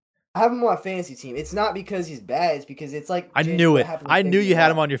 I have him on my fantasy team. It's not because he's bad. It's because it's like I JJ, knew what it. happened to I knew JJ you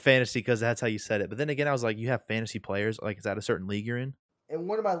had him Watt. on your fantasy because that's how you said it. But then again, I was like, you have fantasy players. Like, is that a certain league you're in? In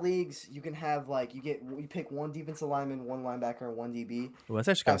one of my leagues, you can have like you pick one defensive lineman, one linebacker, and one DB. Well, that's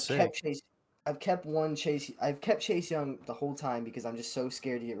actually kind of sick. I've kept Chase Young the whole time because I'm just so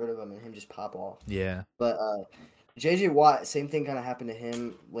scared to get rid of him and him just pop off. Yeah. But JJ Watt, same thing kind of happened to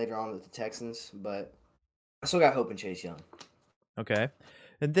him later on with the Texans, but I still got hope in Chase Young. Okay.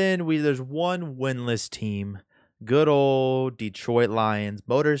 And then there's one winless team. Good old Detroit Lions.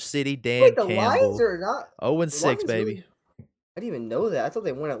 Motor City Dan Wait, the Campbell. Lions are not 0-6, baby. Really, I didn't even know that. I thought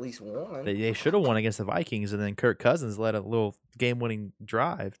they won at least one. They should have won against the Vikings, and then Kirk Cousins led a little game-winning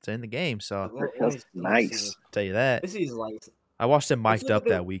drive to end the game. So nice. Tell you that. This is like I watched them mic'd up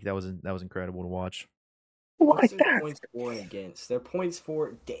that week. That was incredible to watch. What's their points for and against? Their points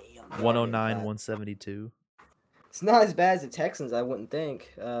for 109, 172. It's not as bad as the Texans, I wouldn't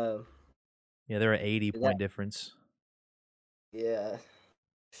think. Yeah, they're an 80-point difference. Yeah.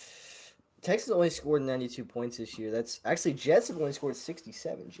 Texas only scored 92 points this year. That's actually Jets have only scored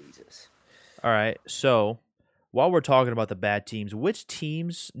 67. Jesus. All right. So while we're talking about the bad teams, which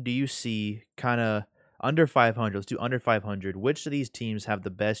teams do you see kind of under 500? Let's do under 500. Which of these teams have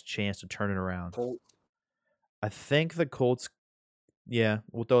the best chance to turn it around? Colts. I think the Colts. Yeah,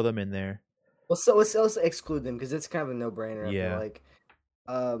 we'll throw them in there. Well, so let's also exclude them because it's kind of a no-brainer. Yeah. I feel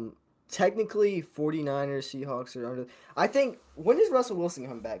like. Technically, 49ers, Seahawks are under. I think, when does Russell Wilson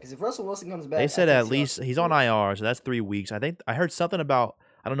come back? Because if Russell Wilson comes back, they said at least he's on IR, so that's 3 weeks. I heard something about,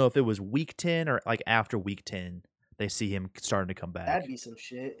 I don't know if it was week 10 or like after week 10, they see him starting to come back. That'd be some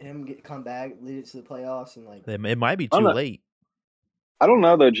shit. Come back, lead it to the playoffs, and like it might be too late. I don't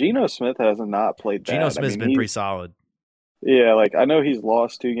know though. Geno Smith has not played bad. Geno Smith's been pretty solid. Yeah, like I know he's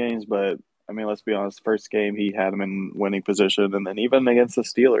lost 2 games, but I mean, let's be honest. First game, he had him in winning position, and then even against the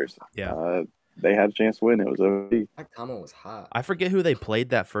Steelers, they had a chance to win. It was Mike Tomlin was hot. I forget who they played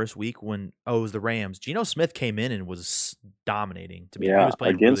that first week when. Oh, it was the Rams. Geno Smith came in and was dominating. To me, he was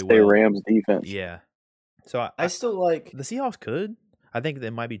playing against really well. a Rams defense. Yeah, so I still like the Seahawks. Could I think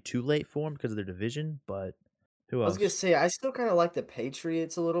it might be too late for them because of their division, but who else? I was gonna say I still kind of like the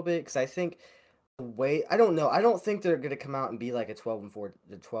Patriots a little bit because I think. I don't know. I don't think they're gonna come out and be like a 12-4,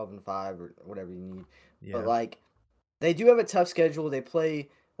 12-5, or whatever you need. Yeah. But like, they do have a tough schedule. They play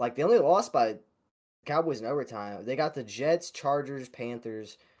like they only lost by Cowboys in overtime. They got the Jets, Chargers,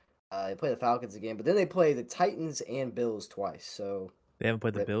 Panthers. They play the Falcons again, but then they play the Titans and Bills twice. So they haven't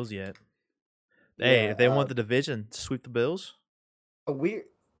played the Bills yet. Hey, if they want the division, sweep the Bills. I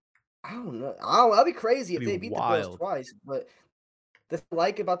don't know. That'd be crazy if they beat the Bills twice, but. The thing I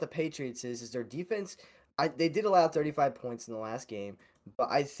like about the Patriots is their defense. They did allow 35 points in the last game, but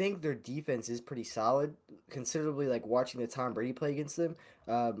I think their defense is pretty solid, considerably like watching the Tom Brady play against them.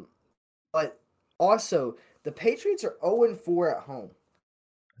 But also, the Patriots are 0-4 at home.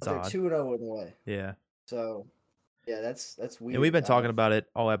 They're 2-0 in the way. Yeah. So, yeah, that's weird. And we've been talking about it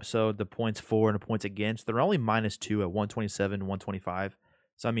all episode, the points for and the points against. They're only -2 at 127 and 125.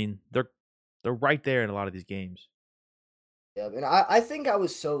 So, I mean, they're right there in a lot of these games. Yeah, and I think I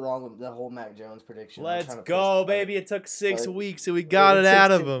was so wrong with the whole Mac Jones prediction. Let's go, baby. It took 6 weeks and we got it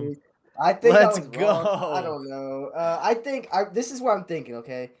out of him. I think Let's I was go. Wrong. I don't know. I think this is what I'm thinking,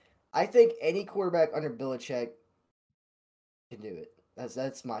 okay? I think any quarterback under Belichick can do it.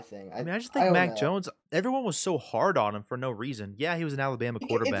 That's my thing. I just think Mac Jones, everyone was so hard on him for no reason. Yeah, he was an Alabama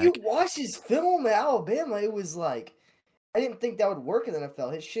quarterback. If you watch his film at Alabama, it was like, I didn't think that would work in the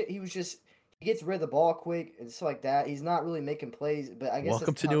NFL. He gets rid of the ball quick and stuff like that. He's not really making plays, but I guess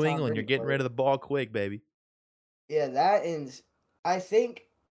welcome to New England. You're getting rid of the ball quick, baby. Yeah, that and I think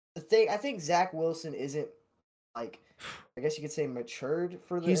Zach Wilson isn't like, I guess you could say matured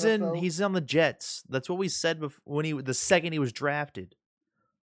for the NFL. He's on the Jets. That's what we said before the second he was drafted.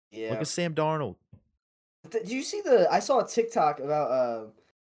 Yeah. Look at Sam Darnold. Did you see I saw a TikTok about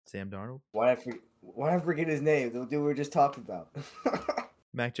Sam Darnold? Why I forget his name? The dude we were just talking about.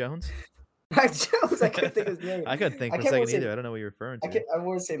 Mac Jones? Mac Jones. I couldn't think of his name. I couldn't think for a second either. I don't know what you're referring to. I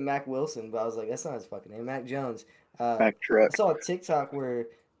want to say Mac Wilson, but I was like, that's not his fucking name. Mac Jones. Mac Truck. I saw a TikTok where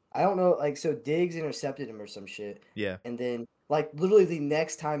I don't know, like, so Diggs intercepted him or some shit. Yeah. And then, like, literally the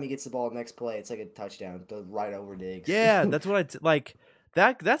next time he gets the ball, next play, it's like a touchdown, right over Diggs. Yeah, that's what like.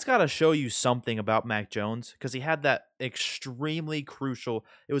 That's got to show you something about Mac Jones because he had that extremely crucial.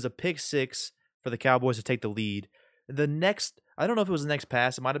 It was a pick 6 for the Cowboys to take the lead. the next, I don't know if it was the next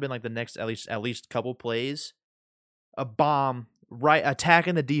pass. It might have been like the next at least couple plays. A bomb, right,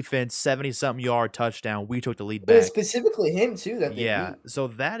 attacking the defense, 70-something yard touchdown. We took the lead But it's back. specifically him too that they Yeah, beat. so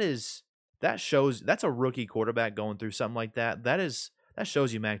that shows that's a rookie quarterback going through something like that. That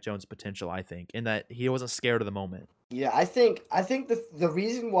shows you Mac Jones' potential, I think, in that he wasn't scared of the moment. Yeah, I think the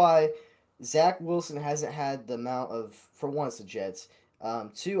reason why Zach Wilson hasn't had the amount of, for one, it's the Jets.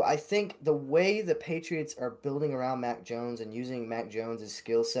 Two, I think the way the Patriots are building around Mac Jones and using Mac Jones'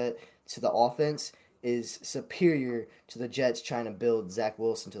 skill set to the offense is superior to the Jets trying to build Zach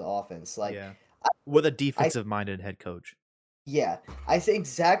Wilson to the offense. Like, Yeah, with a defensive-minded head coach. yeah, I think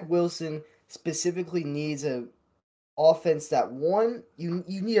Zach Wilson specifically needs a offense that, one, you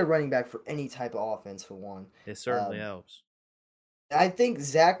need a running back for any type of offense, for one. It certainly helps. I think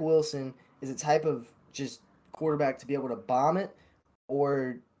Zach Wilson is a type of just quarterback to be able to bomb it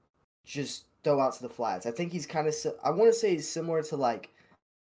or just throw out to the flats. I think he's kind of, I want to say he's similar to, like,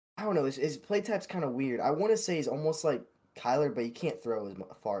 I don't know, his play type's kind of weird. I want to say he's almost like Kyler, but he can't throw as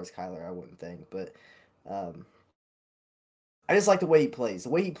far as Kyler, I wouldn't think. But I just like the way he plays. The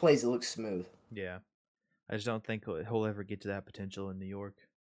way he plays, it looks smooth. Yeah. I just don't think he'll ever get to that potential in New York.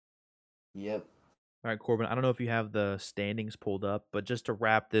 Yep. All right, Corbin, I don't know if you have the standings pulled up, but just to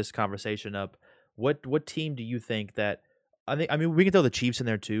wrap this conversation up, what team do you think that I mean we can throw the Chiefs in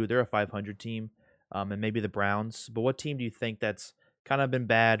there too. They're a 500 team, and maybe the Browns. But what team do you think that's kind of been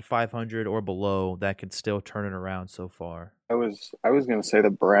bad, 500 or below, that could still turn it around so far? I was going to say the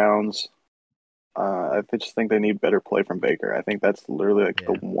Browns. I just think they need better play from Baker. I think that's literally like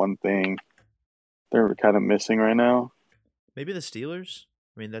the one thing they're kind of missing right now. Maybe the Steelers.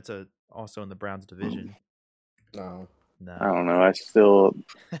 I mean, that's also in the Browns division. No. I don't know. I still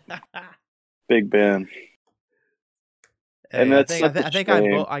Big Ben. Hey, and that's I think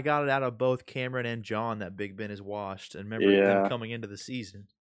I got it out of both Cameron and John that Big Ben is washed. And remember them coming into the season.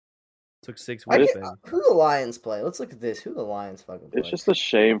 Took 6 weeks. Who the Lions play? Let's look at this. Who the Lions fucking play? It's just a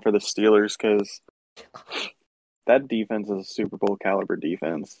shame for the Steelers because that defense is a Super Bowl caliber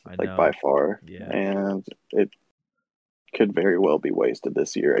defense, like by far. Yeah. And it could very well be wasted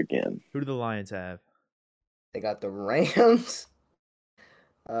this year again. Who do the Lions have? They got the Rams.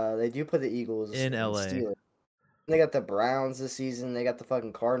 They do play the Eagles in LA. Steelers. They got the Browns this season. They got the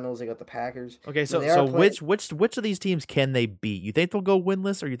fucking Cardinals. They got the Packers. Okay, so which of these teams can they beat? You think they'll go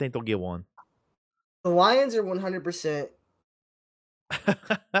winless, or you think they'll get one? The Lions are 100%.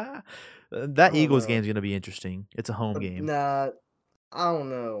 That Eagles game is going to be interesting. It's a home game. Nah, I don't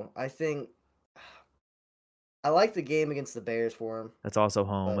know. I think I like the game against the Bears for them. That's also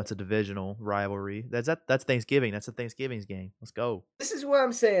home. That's a divisional rivalry. That's Thanksgiving. That's a Thanksgiving's game. Let's go. This is what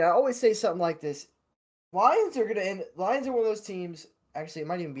I'm saying. I always say something like this. Lions are one of those teams. Actually, it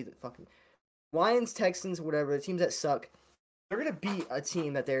might even be the fucking Lions, Texans, whatever, the teams that suck. They're gonna beat a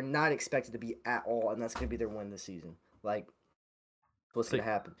team that they're not expected to beat at all, and that's gonna be their win this season. Like, what's gonna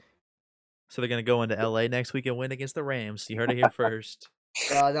happen? So they're gonna go into LA next week and win against the Rams. You heard it here first.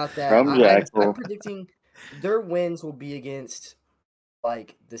 Not that. I'm predicting their wins will be against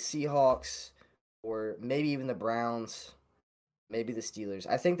like the Seahawks or maybe even the Browns, maybe the Steelers.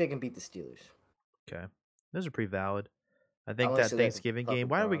 I think they can beat the Steelers. Okay. Those are pretty valid. I think that Thanksgiving game,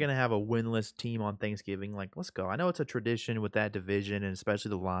 why are we going to have a winless team on Thanksgiving? Like, let's go. I know it's a tradition with that division, and especially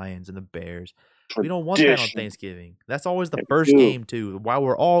the Lions and the Bears. We don't want that on Thanksgiving. That's always the first game, too, while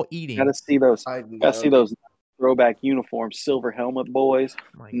we're all eating. Gotta see those throwback uniforms, silver helmet boys,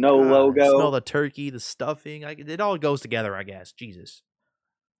 logo. Smell the turkey, the stuffing. It all goes together, I guess. Jesus.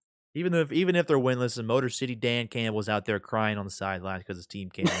 Even if they're winless, and Motor City Dan Campbell's out there crying on the sidelines because his team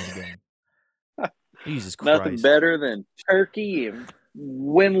can't win again. Jesus Christ. Nothing better than turkey and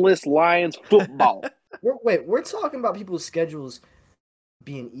winless Lions football. We're talking about people's schedules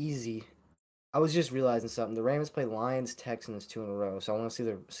being easy. I was just realizing something. The Rams play Lions, Texans 2 in a row, so I want to see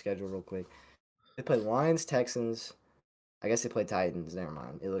their schedule real quick. They play Lions, Texans. I guess they play Titans. Never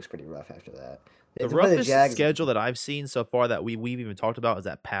mind. It looks pretty rough after that. The roughest schedule that I've seen so far that we've even talked about is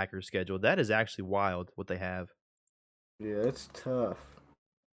that Packers schedule. That is actually wild what they have. Yeah, it's tough.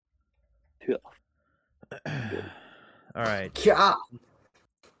 All right. God.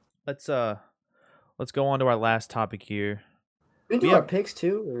 Let's go on to our last topic here. We can do our picks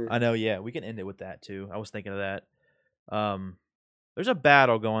too. Or? I know, yeah. We can end it with that too. I was thinking of that. There's a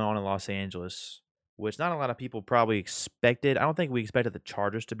battle going on in Los Angeles, which not a lot of people probably expected. I don't think we expected the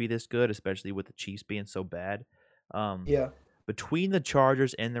Chargers to be this good, especially with the Chiefs being so bad. Between the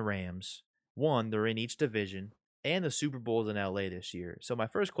Chargers and the Rams, one, they're in each division, and the Super Bowl is in LA this year. So my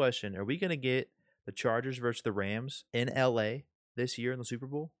first question, are we going to get the Chargers versus the Rams in LA this year in the Super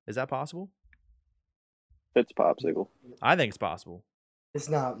Bowl? Is that possible? Fitz popsicle. I think it's possible. It's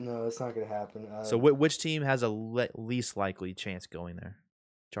not. No, it's not gonna happen. So which team has a least likely chance going there?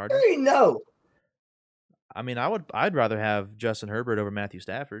 I Chargers. already know. I mean, I'd rather have Justin Herbert over Matthew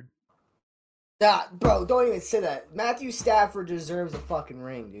Stafford. Nah, bro, don't even say that. Matthew Stafford deserves a fucking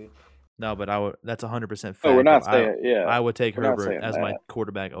ring, dude. No, but that's 100% fact. Oh, we're not saying yeah. I would take We're not Herbert saying as that. my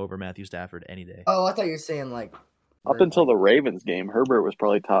quarterback over Matthew Stafford any day. Oh, I thought you were saying like Up until the Ravens game, Herbert was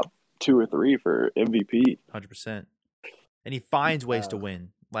probably top 2 or 3 for MVP. 100%. And he finds ways to win.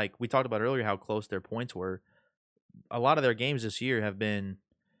 Like we talked about earlier, how close their points were. A lot of their games this year have been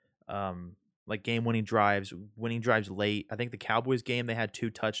like game-winning drives, winning drives late. I think the Cowboys game, they had 2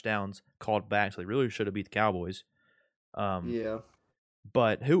 touchdowns called back, so they really should have beat the Cowboys. yeah.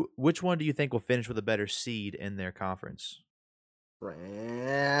 But which one do you think will finish with a better seed in their conference?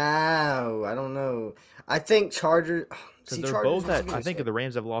 Wow, I don't know. I think Chargers. Because they're both at. I think the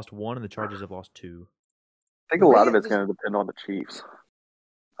Rams have lost 1 and the Chargers have lost 2. I think a lot of it's going to depend on the Chiefs.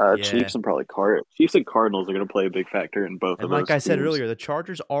 Yeah. Chiefs and probably Chiefs and Cardinals are going to play a big factor in both of those. And like I said teams. earlier, the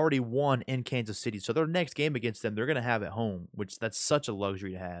Chargers already won in Kansas City, so their next game against them, they're going to have at home, which that's such a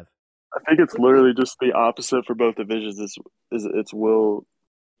luxury to have. I think it's literally just the opposite for both divisions.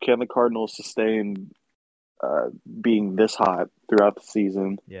 Can the Cardinals sustain being this hot throughout the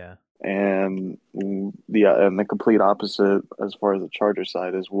season? Yeah. And the complete opposite as far as the Charger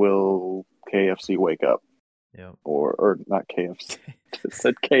side is, will KFC wake up? Yeah. Or not KFC. It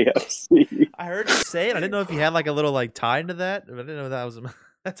said KFC. I heard you say it. I didn't know if you had like a little like tie into that, but I didn't know that was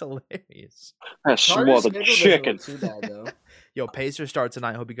that's hilarious. That smothered chicken. Too bad, though. Yo, Pacers start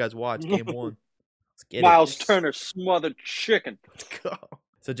tonight. Hope you guys watch game 1. Let's get Miles Turner smothered chicken. Let's go.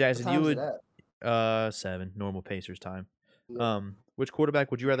 So Jackson, What you time is would it 7 normal Pacers time. Yeah. Which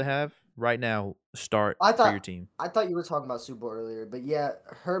quarterback would you rather have right now? Start I thought- for your team. I thought you were talking about Super Bowl earlier, but yeah,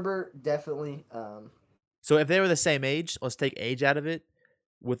 Herbert definitely. So if they were the same age, let's take age out of it.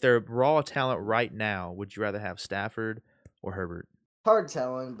 With their raw talent right now, would you rather have Stafford or Herbert? Hard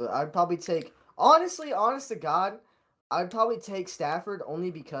telling, but I'd probably take. Honest to God, I'd probably take Stafford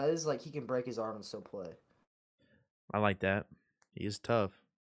only because like he can break his arm and still play. I like that. He is tough.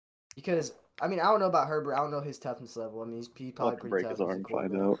 Because I mean, I don't know about Herbert. I don't know his toughness level. I mean, he's probably I'll pretty break tough. his as a arm,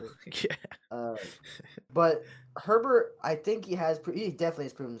 find quarterback, Yeah. but, but Herbert, I think he definitely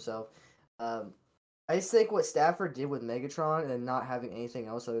has proven himself. I just think what Stafford did with Megatron and not having anything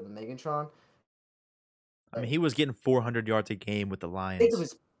else other than Megatron. I mean, he was getting 400 yards a game with the I Lions. think it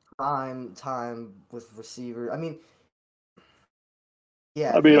was prime time with receiver. I mean,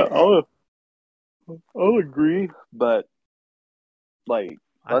 yeah. I mean, I'll agree, but like,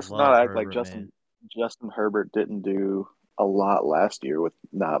 let's not act like Justin Herbert didn't do a lot last year with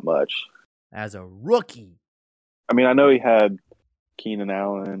not much. As a rookie. I mean, I know he had Keenan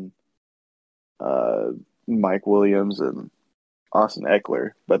Allen, Mike Williams, and Austin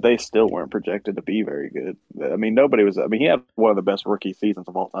Eckler, but they still weren't projected to be very good. I mean, he had one of the best rookie seasons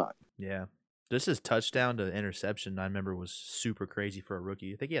of all time. Yeah. This is touchdown to interception, I remember, was super crazy for a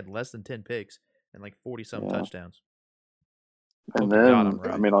rookie. I think he had less than 10 picks and like 40-something touchdowns. And then,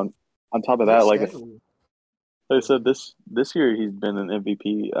 I mean, on top of that, like they said, this year he's been an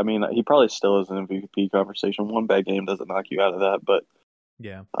MVP. I mean, he probably still is an MVP conversation. One bad game doesn't knock you out of that, but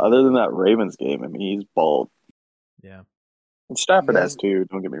yeah, other than that Ravens game, I mean, he's balled. Yeah. And Stafford has too,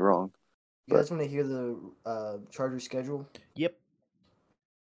 don't get me wrong. You guys want to hear the Chargers schedule? Yep.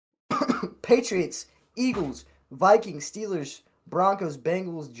 Patriots, Eagles, Vikings, Steelers, Broncos,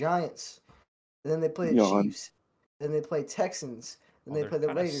 Bengals, Giants. And then they play the Chiefs. Then they play Texans. Then they play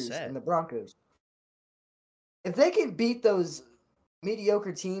the Raiders and the Broncos. If they can beat those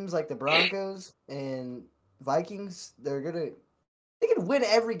mediocre teams like the Broncos and Vikings, they can win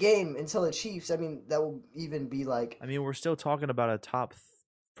every game until the Chiefs. I mean, that will even be like. I mean, we're still talking about a top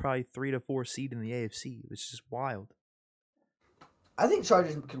probably 3 to 4 seed in the AFC, which is just wild. I think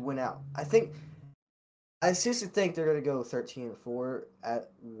Chargers could win out. I seriously think they're going to go 13-4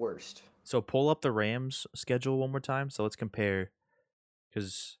 at worst. So pull up the Rams schedule one more time. So let's compare,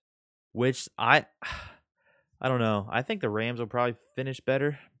 because I don't know. I think the Rams will probably finish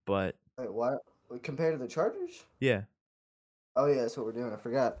better, but wait, what? Compared to the Chargers? Yeah. Oh yeah, that's what we're doing. I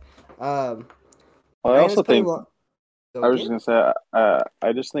forgot. I also think. I was just gonna say.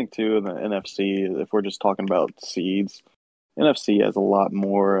 I just think too in the NFC, if we're just talking about seeds, NFC has a lot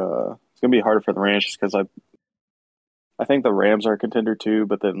more. It's gonna be harder for the Rams just because I think the Rams are a contender too,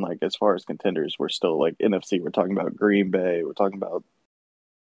 but then like as far as contenders, we're still like NFC. We're talking about Green Bay. We're talking about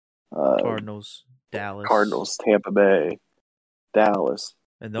Cardinals, Dallas, Tampa Bay, Dallas,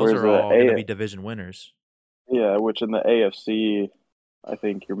 and those are all going to be division winners. Yeah, which in the AFC, I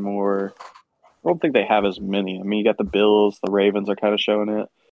think you're more don't think they have as many. I mean, you got the Bills, the Ravens are kind of showing it,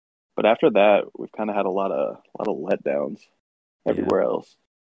 but after that, we've kind of had a lot of letdowns everywhere else.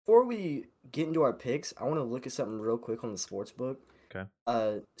 Before we get into our picks, I want to look at something real quick on the sports book. Okay.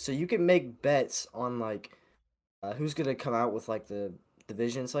 So you can make bets on like who's gonna come out with like the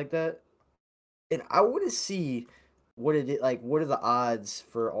divisions like that, and I want to see what what are the odds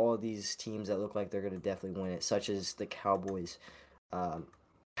for all of these teams that look like they're gonna definitely win it, such as the Cowboys,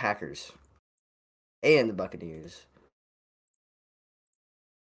 Packers, and the Buccaneers.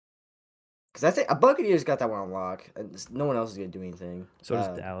 Because I think a Buccaneers got that one on lock, and no one else is gonna do anything. So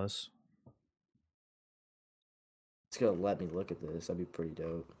does Dallas. It's gonna let me look at this. That'd be pretty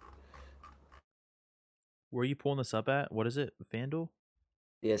dope. Where are you pulling this up at? What is it? FanDuel?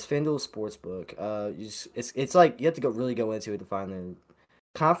 Yeah, it's FanDuel Sportsbook. It's like you have to really go into it to find the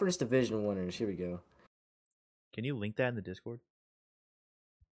conference division winners. Here we go. Can you link that in the Discord?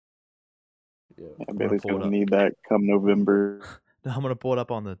 Yeah. Bailey's gonna need that come November. No, I'm gonna pull it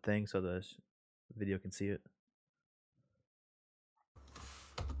up on the thing so the video can see it.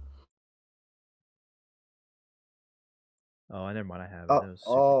 Oh, never mind. I have it. It was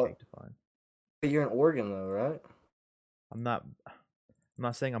super cake to find. But you're in Oregon though, right? I'm not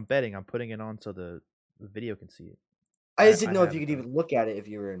saying I'm betting. I'm putting it on so the video can see it. I just didn't know if you could even look at it if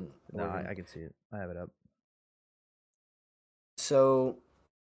you were in Oregon. No, I can see it. I have it up. So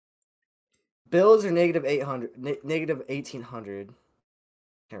Bills are negative 800, negative 1,800.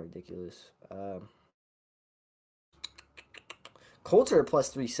 Kind of ridiculous. Colts are plus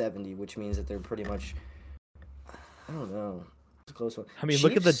 370, which means that they're pretty much. I don't know. It's a close one. I mean, Chiefs,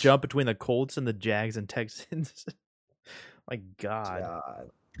 look at the jump between the Colts and the Jags and Texans. My God.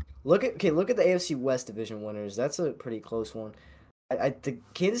 Look at the AFC West division winners. That's a pretty close one. The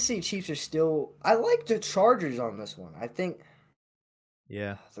Kansas City Chiefs are still. I like the Chargers on this one. I think.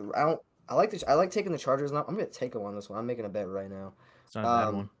 Yeah. I like taking the Chargers. I'm gonna take them on this one. I'm making a bet right now. It's not a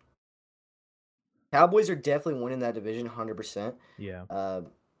bad one. Cowboys are definitely winning that division, 100%. Yeah.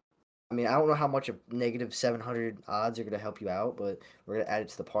 I mean, I don't know how much of negative 700 odds are gonna help you out, but we're gonna add it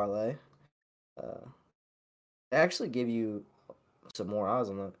to the parlay. They actually give you some more odds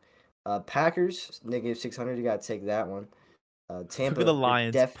on that. Packers negative 600. You gotta take that one. Tampa. Look at the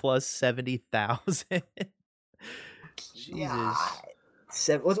Lions plus 70,000. Jesus. Yeah.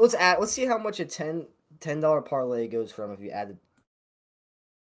 Let's see how much a $10 parlay goes from if you add the.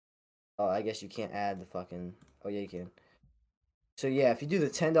 Oh, I guess you can't add the fucking. Oh yeah, you can. So yeah, if you do the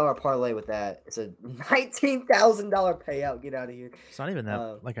 $10 parlay with that, it's a $19,000 payout. Get out of here. It's not even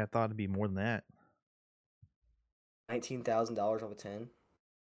that. Like I thought it'd be more than that. $19,000 off of 10.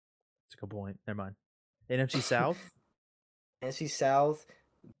 That's a good point. Never mind. NFC South. NFC South,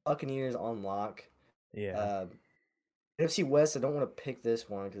 Buccaneers on lock. Yeah. NFC West, I don't want to pick this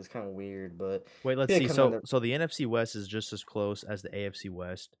one because it's kind of weird, but wait, let's see. So the NFC West is just as close as the AFC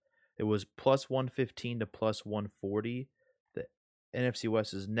West. It was plus 115 to plus 140. The NFC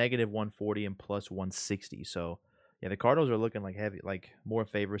West is negative 140 and plus 160. So yeah, the Cardinals are looking like more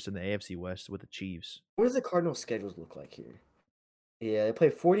favorites in the AFC West with the Chiefs. What does the Cardinals' schedules look like here? Yeah, they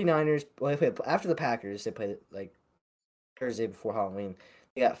play 49ers. Well, they play after the Packers. They play like Thursday before Halloween.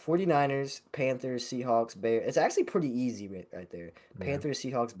 They got 49ers, Panthers, Seahawks, Bears. It's actually pretty easy right there. Yeah. Panthers,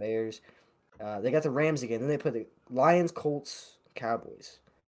 Seahawks, Bears. They got the Rams again. Then they play the Lions, Colts, Cowboys.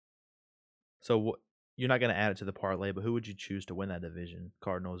 So you're not going to add it to the parlay, but who would you choose to win that division,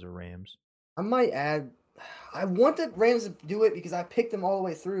 Cardinals or Rams? I might add. I want the Rams to do it because I picked them all the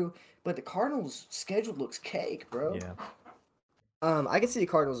way through, but the Cardinals' schedule looks cake, bro. Yeah. I can see the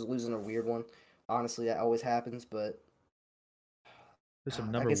Cardinals losing a weird one. Honestly, that always happens, but. There's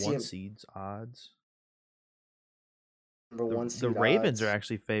some number one seeds odds. Number one seed the Ravens odds. are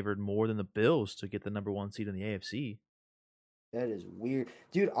actually favored more than the Bills to get the number one seed in the AFC. That is weird.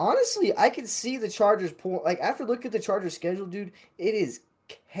 Dude, honestly, I can see the Chargers pull. Like, after looking at the Chargers schedule, dude, it is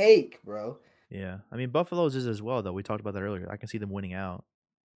cake, bro. Yeah. I mean, Buffalo's is as well, though. We talked about that earlier. I can see them winning out.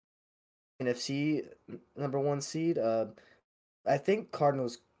 NFC number one seed. I think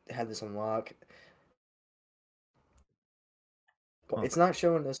Cardinals had this on lock. It's not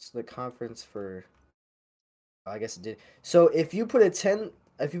showing us the conference for. I guess it did. So if you put a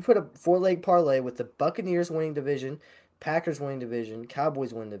 4-leg parlay with the Buccaneers winning division, Packers winning division,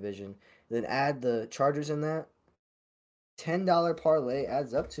 Cowboys winning division, then add the Chargers in that, $10 parlay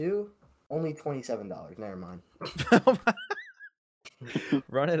adds up to only $27. Never mind.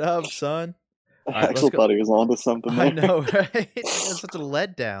 Run it up, son. I actually thought he was onto something there. I know, right? It's such a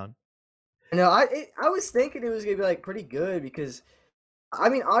letdown. No, I was thinking it was gonna be like pretty good because I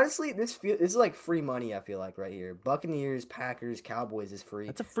mean, honestly, this is like free money. I feel like right here, Buccaneers, Packers, Cowboys is free.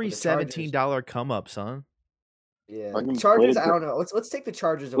 That's a free But the Chargers- $17 come up, son. Yeah, Fucking Chargers. put I a- don't know. Let's take the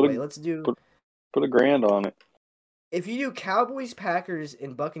Chargers put a- away. Let's do. Put $1,000 on it. If you do Cowboys, Packers,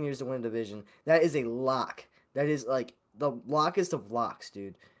 and Buccaneers to win the division, that is a lock. That is like the lockest of locks,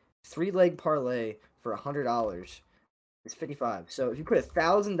 dude. 3-leg parlay for $100 is 55. So if you put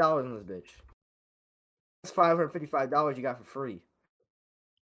 $1,000 in this bitch, that's $555 you got for free.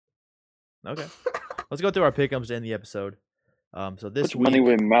 Okay. Let's go through our pick'ems to end the episode. So this Put your money week,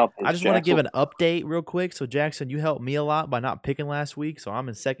 where your mouth is, I just want to give Jackson. an update real quick. So Jackson, you helped me a lot by not picking last week, so I'm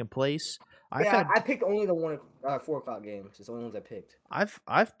in second place. I picked only the 4 o'clock games. It's the only ones I picked.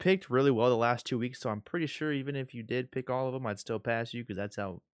 I've picked really well the last 2 weeks, so I'm pretty sure even if you did pick all of them, I'd still pass you because that's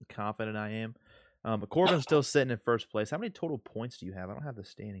how confident I am. But Corbin's still sitting in first place. How many total points do you have? I don't have the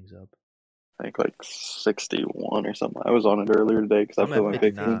standings up. I think like 61 or something. I was on it earlier today because I I'm feel at like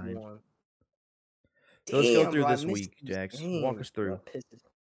 59. So let's go through bro, I this missed week, these Jax. games, Walk us through. bro.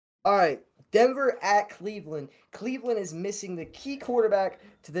 All right, Denver at Cleveland. Cleveland is missing the key quarterback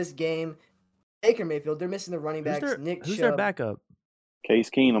to this game, Baker Mayfield. They're missing the running backs, Nick Who's Chubb, their backup? Case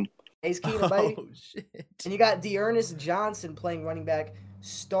Keenum. Ace Keenum, baby. Oh shit! And you got Dearness Johnson playing running back,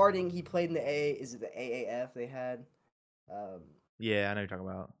 starting. He played in the Is it the AAF they had? Yeah, I know what you're talking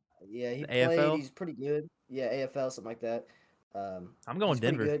about. Yeah, he The played. AFL? He's pretty good. Yeah, AFL, something like that. I'm going he's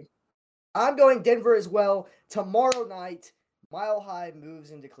pretty Denver. good. I'm going Denver as well. Tomorrow night, Mile High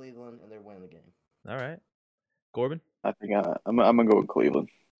moves into Cleveland, and they're winning the game. All right, Corbin. I think I'm gonna go with Cleveland.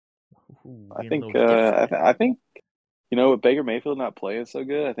 Ooh, I being a think little different. I think with Baker Mayfield not playing so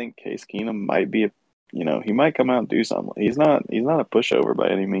good, I think Case Keenum might be he might come out and do something. He's not a pushover by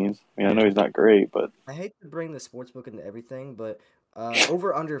any means. I mean, I know he's not great, but I hate to bring the sportsbook into everything, but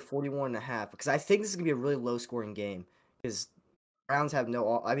over under 41.5 because I think this is gonna be a really low scoring game because Browns have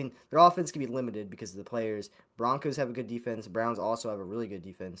their offense can be limited because of the players. Broncos have a good defense. Browns also have a really good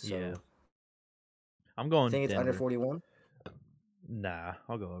defense. So Yeah. I'm going. I think it's Denver. under 41. Nah,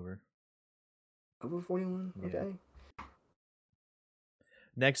 I'll go over. Over 41. Yeah. Okay.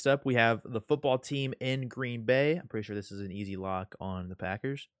 Next up, we have the football team in Green Bay. I'm pretty sure this is an easy lock on the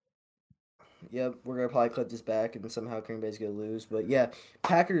Packers. Yep, we're gonna probably clip this back and somehow Green Bay's gonna lose. But yeah,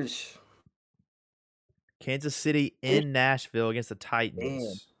 Packers. Kansas City in Nashville against the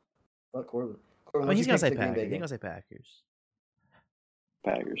Titans. What Corbin? I mean, what'd he's you gonna pick say for the Green Packers. Bay He's game? gonna say Packers.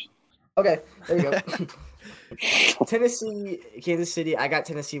 Packers. Okay, there you go. Tennessee, Kansas City. I got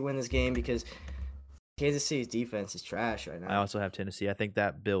Tennessee win this game because Kansas City's defense is trash right I now. also have Tennessee. I think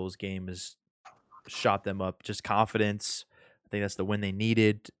that Bills game has shot them up. Just confidence. I think that's the win they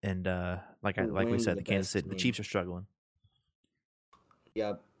needed. And like we Win said, the the Kansas best City, the team. Chiefs are struggling.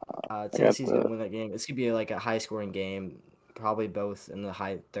 Yep. got Tennessee's the- gonna win that game. It's gonna be like a high scoring game, probably both in the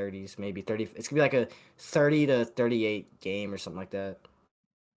high 30s, maybe 30. It's gonna be like a 30 to 38 game or something like that.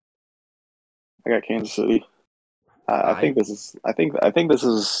 I got Kansas City. I think this is. I think this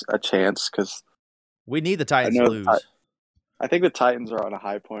is a chance because We need the Titans to know lose. I think the Titans are on a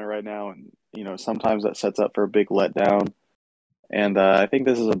high point right now, and sometimes that sets up for a big letdown. And I think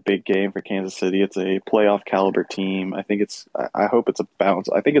this is a big game for Kansas City. It's a playoff caliber team. I think it's. I hope it's a bounce.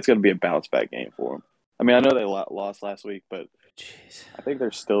 I think it's going to be a bounce back game for them. I mean, I know they lost last week, but Jeez. I think they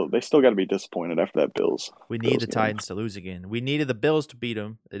still got to be disappointed after that Bills. We need Bills the game. Titans to lose again. We needed the Bills to beat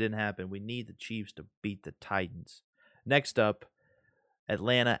them. It didn't happen. We need the Chiefs to beat the Titans. Next up,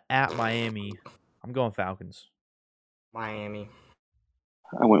 Atlanta at Miami. I'm going Falcons. Miami.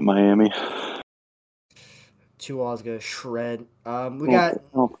 I went Miami. Two All's gonna shred. We I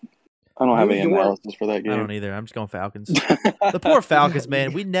got don't have New any York. analysis for that I don't game. either. I'm just going Falcons. The poor Falcons,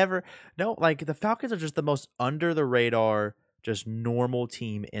 man. We never the Falcons are just the most under the radar, just normal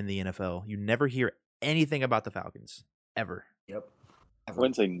team in the NFL. You never hear anything about the Falcons ever. Yep. I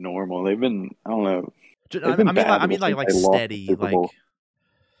wouldn't say normal. They've been. I don't know. Just, They've been I mean, bad like since they lost the steady, Super like Bowl.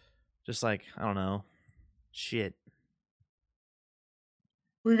 just like I don't know, shit.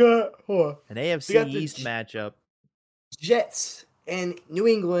 We got An We AFC got the East matchup. Jets and New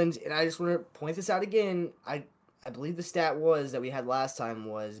England, and I just want to point this out again. I believe the stat was that we had last time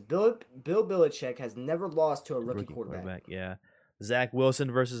was Bill Belichick has never lost to a rookie quarterback. Yeah. Zach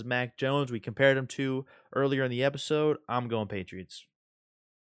Wilson versus Mac Jones. We compared them to earlier in the episode. I'm going Patriots.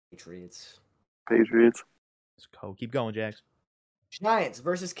 Patriots. Patriots. Let's go. Keep going, Jax. Giants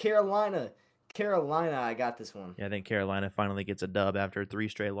versus Carolina. Carolina, I got this one. Yeah, I think Carolina finally gets a dub after 3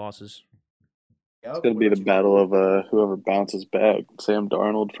 straight losses. Yep, It's going to be what the about you? battle of whoever bounces back. Sam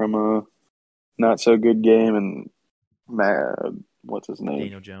Darnold from a not so good game, and what's his name?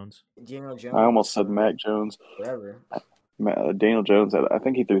 Daniel Jones. Daniel Jones. I almost said Mac Jones. Whatever. Daniel Jones I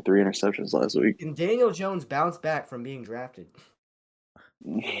think he threw 3 interceptions last week. And Daniel Jones bounced back from being drafted.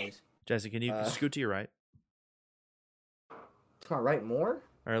 Anyways, Jesse, can you scoot to your right? come on, right more?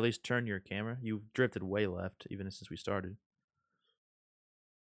 Or at least turn your camera. You drifted way left, even since we started.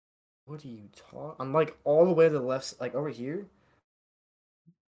 What are you talking? I'm like all the way to the left, like over here.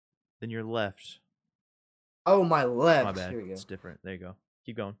 Then your left. Oh, my left. My bad. Here we go. It's different. There you go.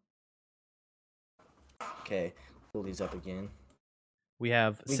 Keep going. Okay, pull these up again. We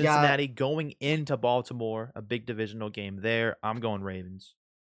have Cincinnati going into Baltimore, a big divisional game there. I'm going Ravens.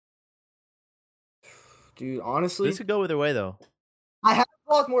 Dude, honestly, This could go either way, though. I have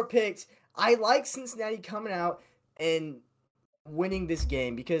Baltimore picked. I like Cincinnati coming out and winning this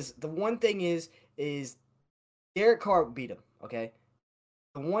game because the one thing is Derek Carr beat him, okay?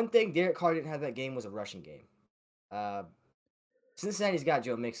 The one thing Derek Carr didn't have that game was a rushing game. Cincinnati's got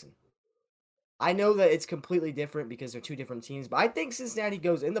Joe Mixon. I know that it's completely different because they're two different teams, but I think Cincinnati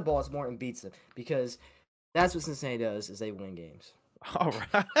goes into Baltimore and beats them because that's what Cincinnati does is they win games. All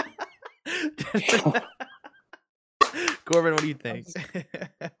right. Corbin, what do you think?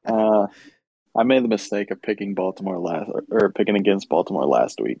 I made the mistake of picking picking against Baltimore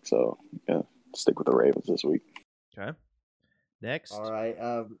last week, so I'm gonna stick with the Ravens this week. Okay. Next. All right.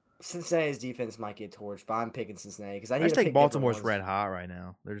 Cincinnati's defense might get torched, but I'm picking Cincinnati because I need I just to think pick Baltimore's different red hot right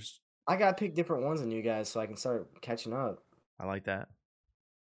now. I gotta pick different ones than you guys so I can start catching up. I like that.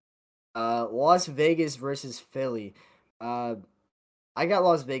 Las Vegas versus Philly. I got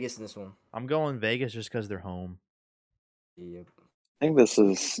Las Vegas in this one. I'm going Vegas just because they're home. Yep. I think this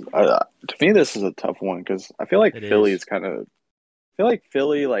is to me this is a tough one because I feel like Philly is kind of. I feel like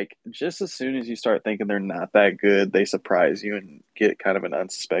Philly, like just as soon as you start thinking they're not that good, they surprise you and get kind of an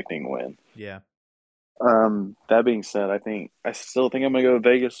unsuspecting win. Yeah. That being said, I still think I'm gonna go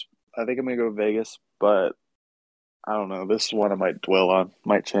Vegas. I think I'm gonna go Vegas, but I don't know. This one I might dwell on,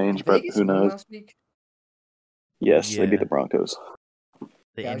 might change, but Vegas who won knows? last week? Yes, they beat Yeah. the Broncos.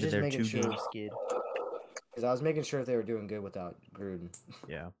 They Yeah, I was ended just their making 2-game sure. skid. Because I was making sure if they were doing good without Gruden.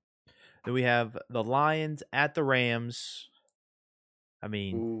 Yeah. Then we have the Lions at the Rams. I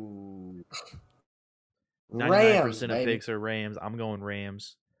mean, Ooh. 99% Rams, of baby. picks are Rams. I'm going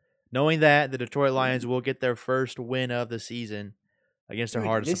Rams. Knowing that the Detroit Lions will get their first win of the season against their Dude,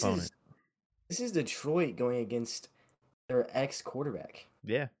 hardest opponent. This is Detroit going against their ex-quarterback.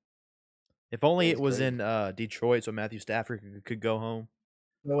 Yeah. If only That it is was crazy. in Detroit so Matthew Stafford could go home.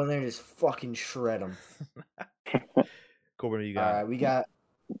 Go in there and just fucking shred them. Corbin, what you All got? right, we got.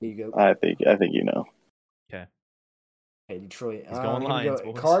 Here you go. I think you know. Okay. Okay, Detroit. He's going here we Lions,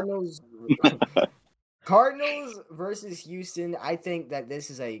 go. boys. Cardinals versus Houston. I think that this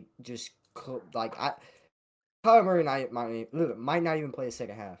is a just Kyler Murray might not even play a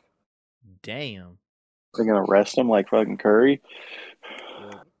second half. Damn. They're gonna rest him like fucking Curry.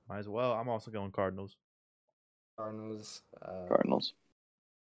 Yeah, Might as well. I'm also going Cardinals. Cardinals. Cardinals.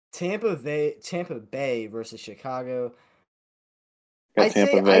 Tampa Bay versus Chicago. Got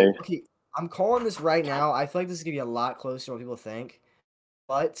Tampa Bay. I'm calling this right now. I feel like this is gonna be a lot closer than what people think.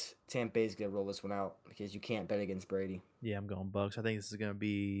 But Tampa Bay's gonna roll this one out because you can't bet against Brady. Yeah, I'm going Bucks. I think this is going to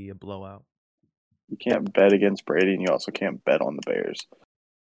be a blowout. You can't bet against Brady, and you also can't bet on the Bears.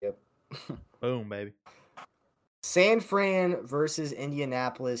 Yep. Boom, baby. San Fran versus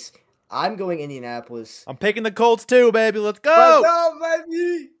Indianapolis. I'm going Indianapolis. I'm picking the Colts too, baby. Let's go. Let's go,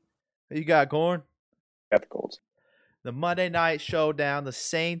 baby. Who you got, Corn? Got the Colts. The Monday night showdown, the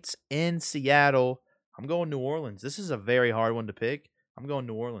Saints in Seattle. I'm going New Orleans. This is a very hard one to pick. I'm going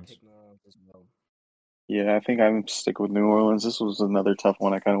New Orleans. Pick New Orleans as well. Yeah, I think I'm sticking with New Orleans. This was another tough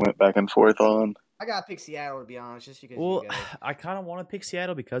one I kind of went back and forth on. I gotta pick Seattle to be honest, just because. Well, you guys. I kind of want to pick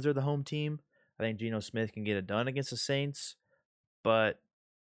Seattle because they're the home team. I think Geno Smith can get it done against the Saints, but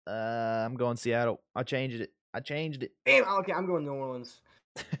I'm going Seattle. I changed it. Damn. Okay, I'm going New Orleans.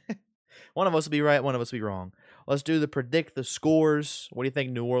 One of us will be right. One of us will be wrong. Let's do the predict the scores. What do you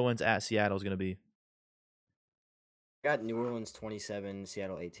think New Orleans at Seattle is going to be? I got New Orleans 27,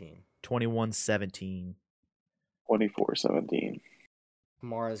 Seattle 18. 21-17. 24-17.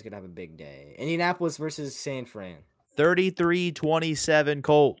 Kamara's gonna have a big day. Indianapolis versus San Fran. 33-27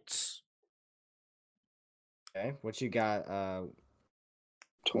 Colts. Okay, what you got?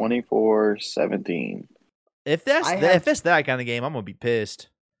 24-17. If it's that kind of game, I'm gonna be pissed.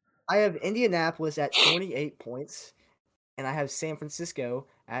 I have Indianapolis at 28 points, and I have San Francisco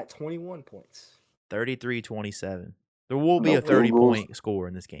at 21 points. 33-27. There will be No a 30 field goals. point score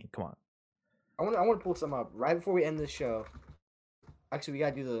in this game. Come on. I want to pull some up right before we end the show. Actually, we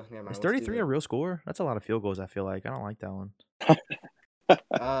gotta do the. Never mind. Is let's do 33 the- a real score? That's a lot of field goals, I feel like. I don't like that one.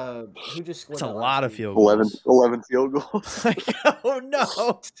 Who just scored? That's a that lot last of week? field 11, goals. 11 field goals. Like, oh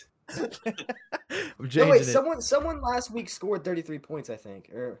no! I'm No, changing wait. it. Someone last week scored 33 points, I think,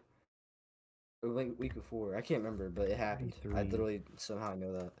 or like week before. I can't remember, but it happened. I 33. literally somehow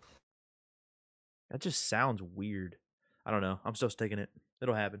know that. That just sounds weird. I don't know. I'm still sticking it.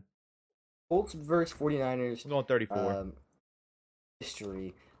 It'll happen. Colts versus 49ers. I'm going 34.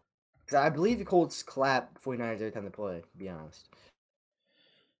 History. 'Cause I believe the Colts clap 49ers every time they play, to be honest.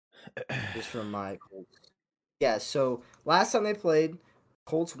 Just from my Colts. Yeah, so last time they played,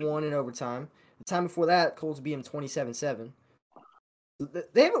 Colts won in overtime. The time before that, Colts beat them 27-7.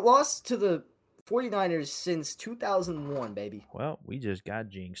 They haven't lost to the 49ers since 2001, baby. Well, we just got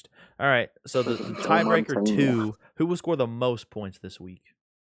jinxed. All right. So the tiebreaker 2, who will score the most points this week?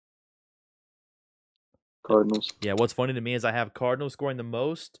 Cardinals. Yeah, what's funny to me is I have Cardinals scoring the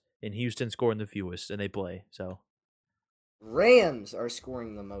most and Houston scoring the fewest, and they play. So Rams are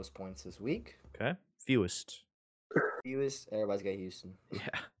scoring the most points this week. okay, fewest. Fewest, everybody's got Houston. Yeah,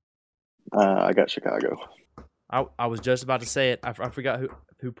 I got Chicago. I was just about to say it. I forgot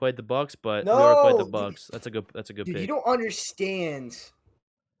who played the Bucks, but No, whoever played the dude. Bucks, that's a good Dude, pick. you don't understand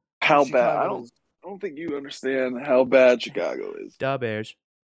How who bad? Chicago is. I don't think you understand how bad Chicago is. Da Bears.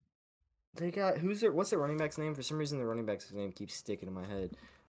 They got what's their running back's name? For some reason, the running back's name keeps sticking in my head.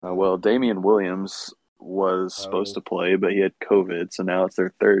 Well, Damian Williams was supposed to play, but he had COVID, so now it's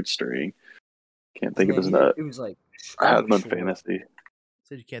their third string. Can't think of his nut. It was like I had him in short. fantasy.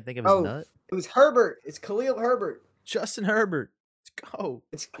 Said you can't think of his nut. It was Herbert. It's Khalil Herbert. Justin Herbert. Let's go.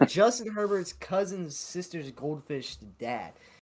 It's Justin Herbert's cousin's sister's goldfish dad.